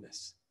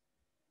forgiveness.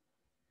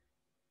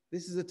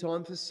 This is a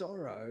time for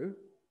sorrow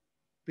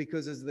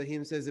because, as the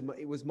hymn says,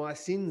 it was my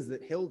sins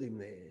that held him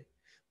there.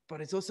 But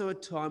it's also a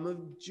time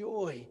of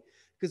joy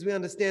because we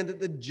understand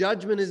that the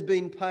judgment has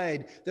been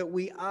paid, that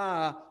we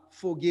are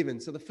forgiven.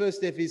 So the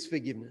first F is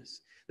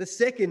forgiveness. The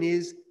second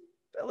is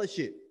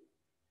fellowship.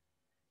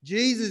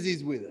 Jesus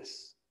is with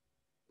us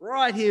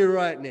right here,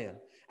 right now.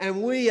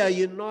 And we are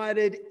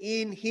united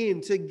in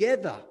him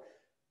together.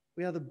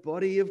 We are the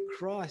body of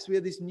Christ. We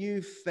are this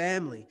new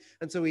family.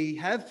 And so we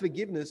have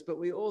forgiveness, but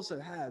we also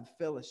have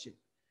fellowship.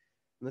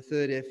 And the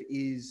third F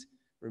is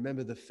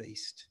remember the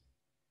feast.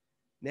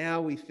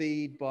 Now we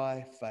feed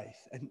by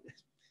faith. And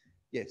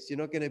yes, you're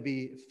not going to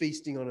be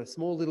feasting on a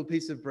small little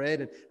piece of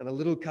bread and a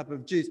little cup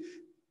of juice,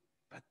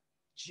 but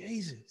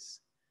Jesus,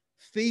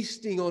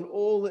 feasting on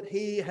all that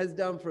he has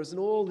done for us and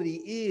all that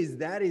he is,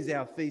 that is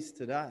our feast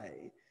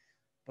today.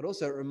 But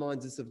also it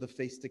reminds us of the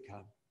feast to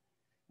come,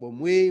 when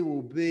we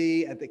will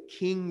be at the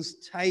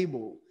King's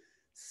table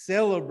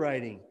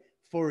celebrating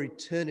for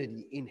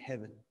eternity in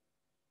heaven.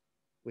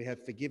 We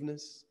have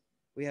forgiveness,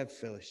 we have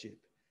fellowship,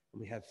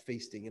 and we have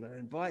feasting. And I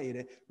invite you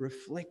to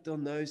reflect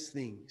on those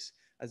things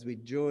as we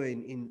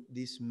join in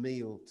this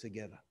meal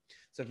together.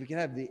 So if we can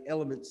have the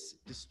elements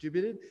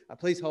distributed,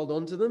 please hold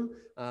on to them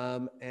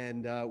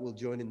and we'll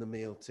join in the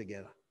meal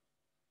together.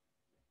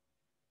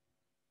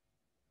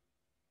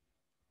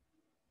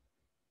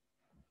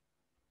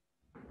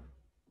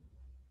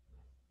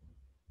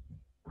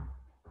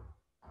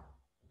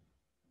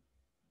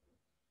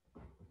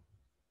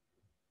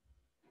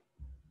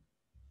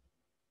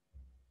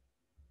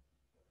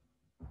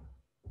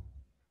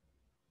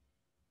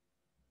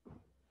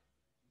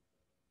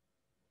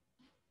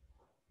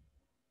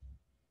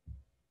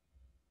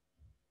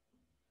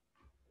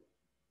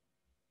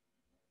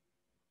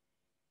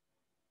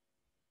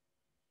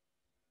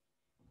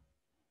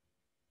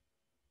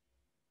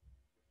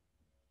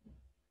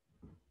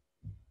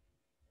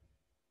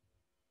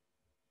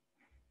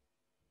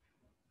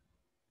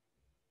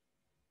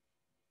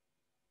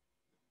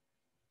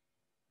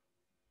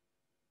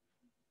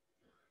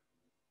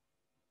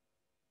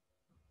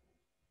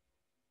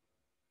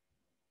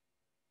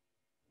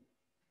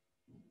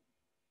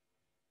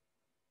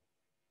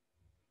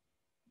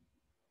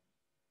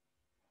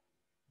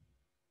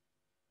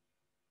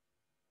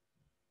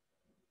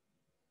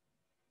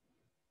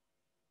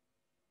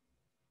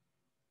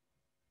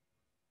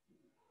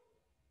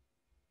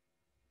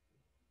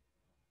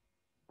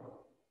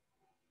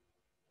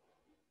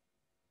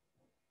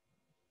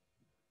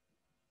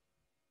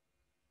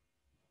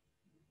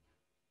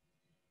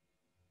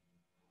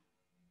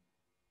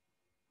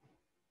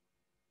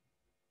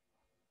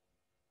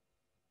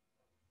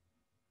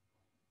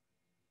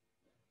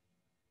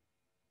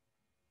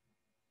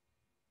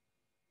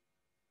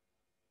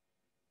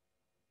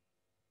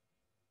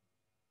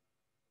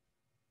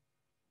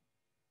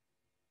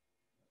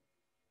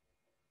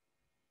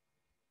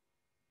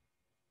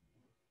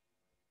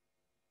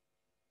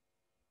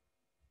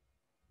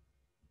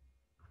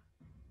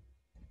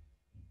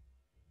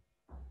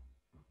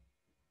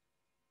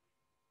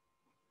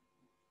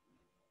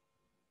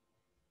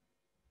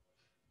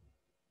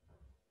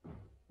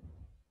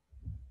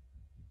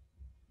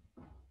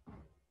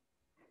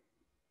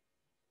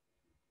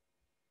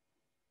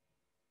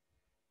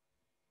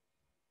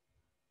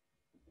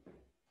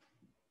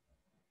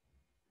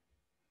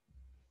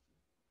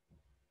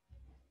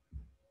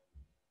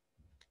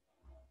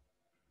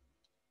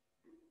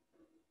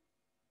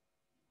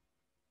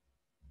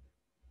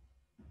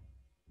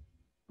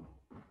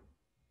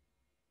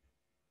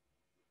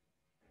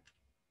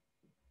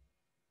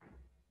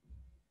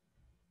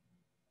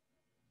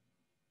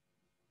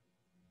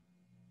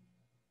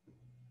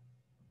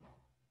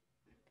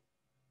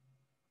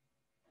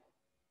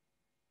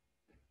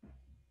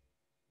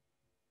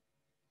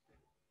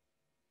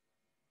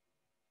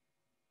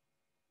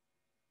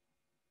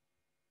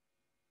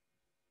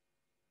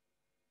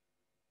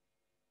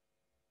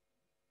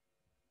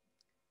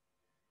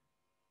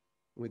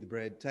 with the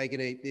bread. Take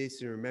and eat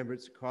this in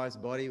remembrance of Christ's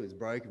body was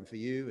broken for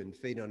you, and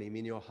feed on him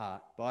in your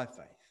heart by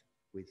faith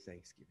with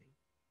thanksgiving.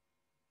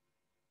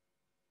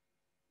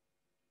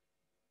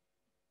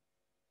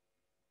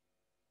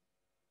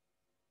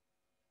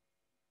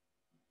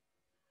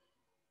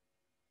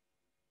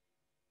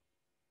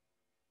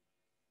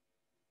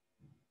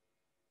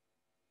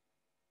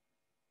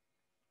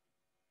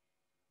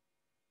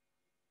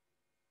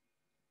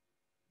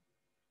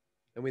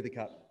 And with the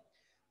cup,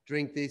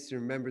 drink this in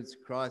remembrance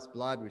of Christ's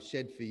blood was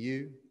shed for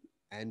you,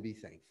 and be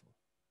thankful.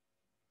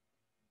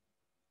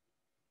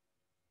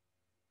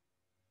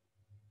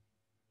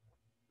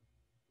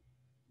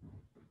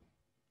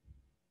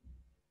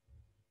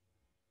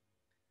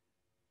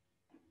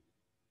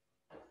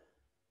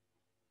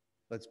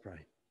 Let's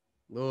pray.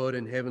 Lord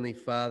and Heavenly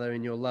Father,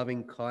 in your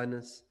loving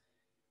kindness,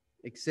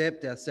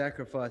 accept our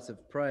sacrifice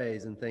of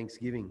praise and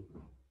thanksgiving.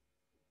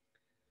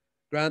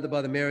 Grant that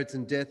by the merits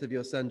and death of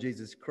your Son,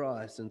 Jesus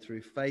Christ, and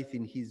through faith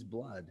in his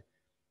blood,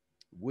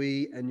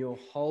 we and your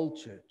whole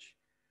church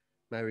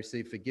may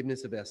receive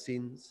forgiveness of our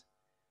sins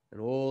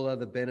and all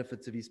other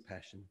benefits of his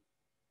passion.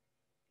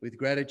 With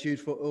gratitude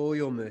for all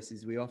your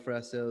mercies, we offer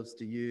ourselves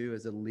to you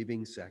as a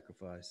living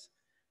sacrifice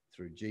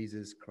through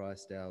Jesus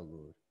Christ our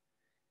Lord.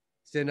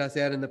 Send us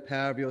out in the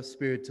power of your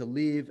Spirit to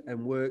live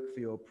and work for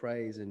your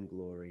praise and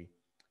glory.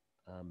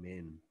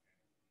 Amen.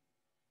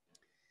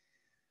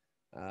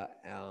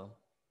 Our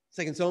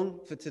second song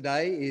for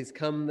today is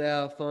Come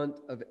Thou Fount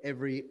of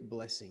Every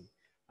Blessing.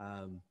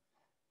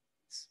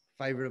 It's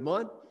a favourite of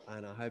mine,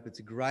 and I hope it's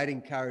a great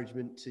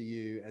encouragement to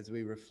you as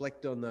we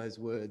reflect on those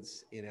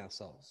words in our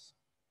souls.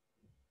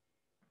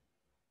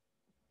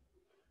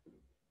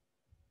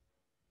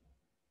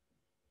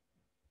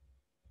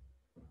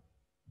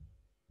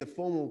 The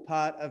formal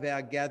part of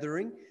our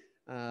gathering,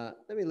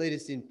 let me lead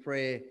us in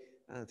prayer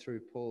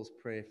through Paul's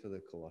prayer for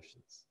the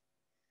Colossians.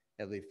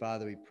 Heavenly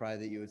Father, we pray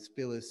that you would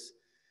fill us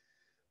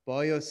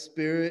by your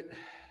Spirit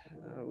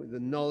with the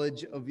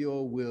knowledge of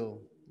your will,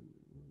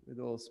 with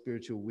all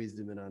spiritual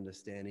wisdom and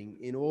understanding,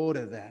 in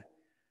order that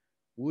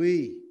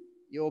we,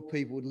 your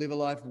people, would live a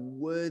life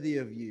worthy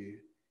of you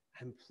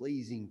and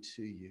pleasing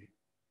to you.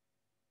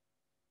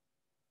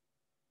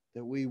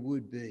 That we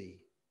would be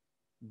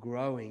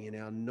growing in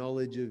our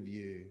knowledge of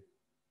you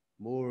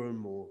more and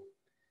more,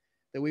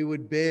 that we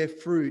would bear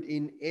fruit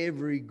in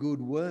every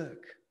good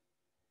work,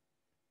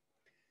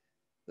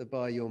 that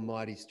by your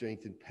mighty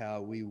strength and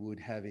power we would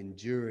have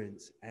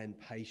endurance and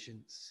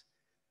patience,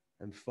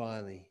 and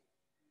finally,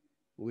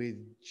 with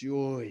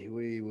joy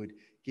we would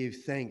give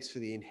thanks for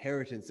the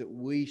inheritance that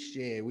we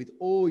share with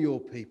all your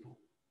people,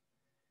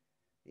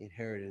 the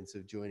inheritance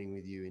of joining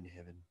with you in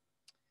heaven.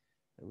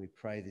 And we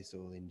pray this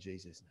all in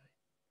Jesus'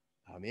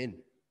 name. Amen.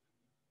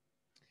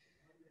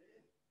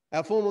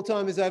 Our formal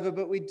time is over,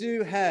 but we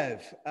do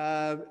have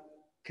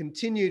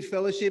continued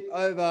fellowship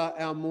over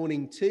our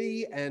morning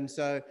tea. And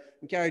so I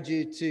encourage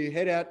you to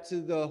head out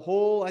to the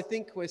hall. I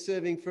think we're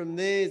serving from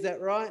there. Is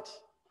that right?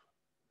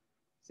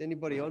 Is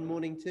anybody on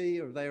morning tea,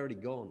 or have they already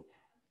gone?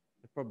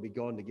 They've probably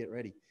gone to get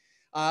ready.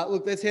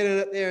 Look, let's head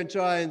out there and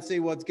try and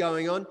see what's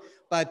going on.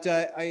 But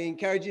I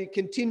encourage you to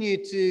continue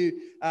to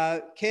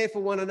care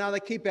for one another,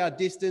 keep our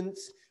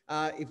distance.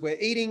 If we're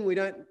eating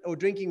or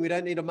drinking, we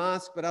don't need a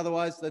mask, but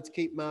otherwise let's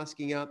keep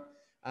masking up.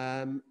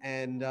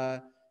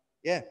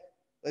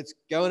 Let's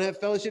go and have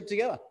fellowship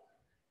together.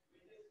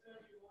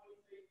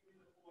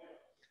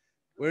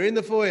 We're in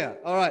the foyer.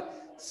 All right.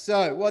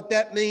 So what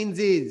that means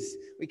is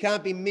we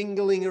can't be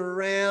mingling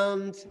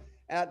around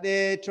out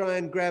there. Try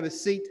and grab a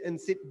seat and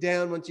sit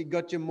down once you've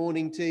got your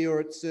morning tea or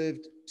it's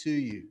served to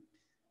you.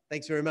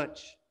 Thanks very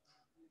much.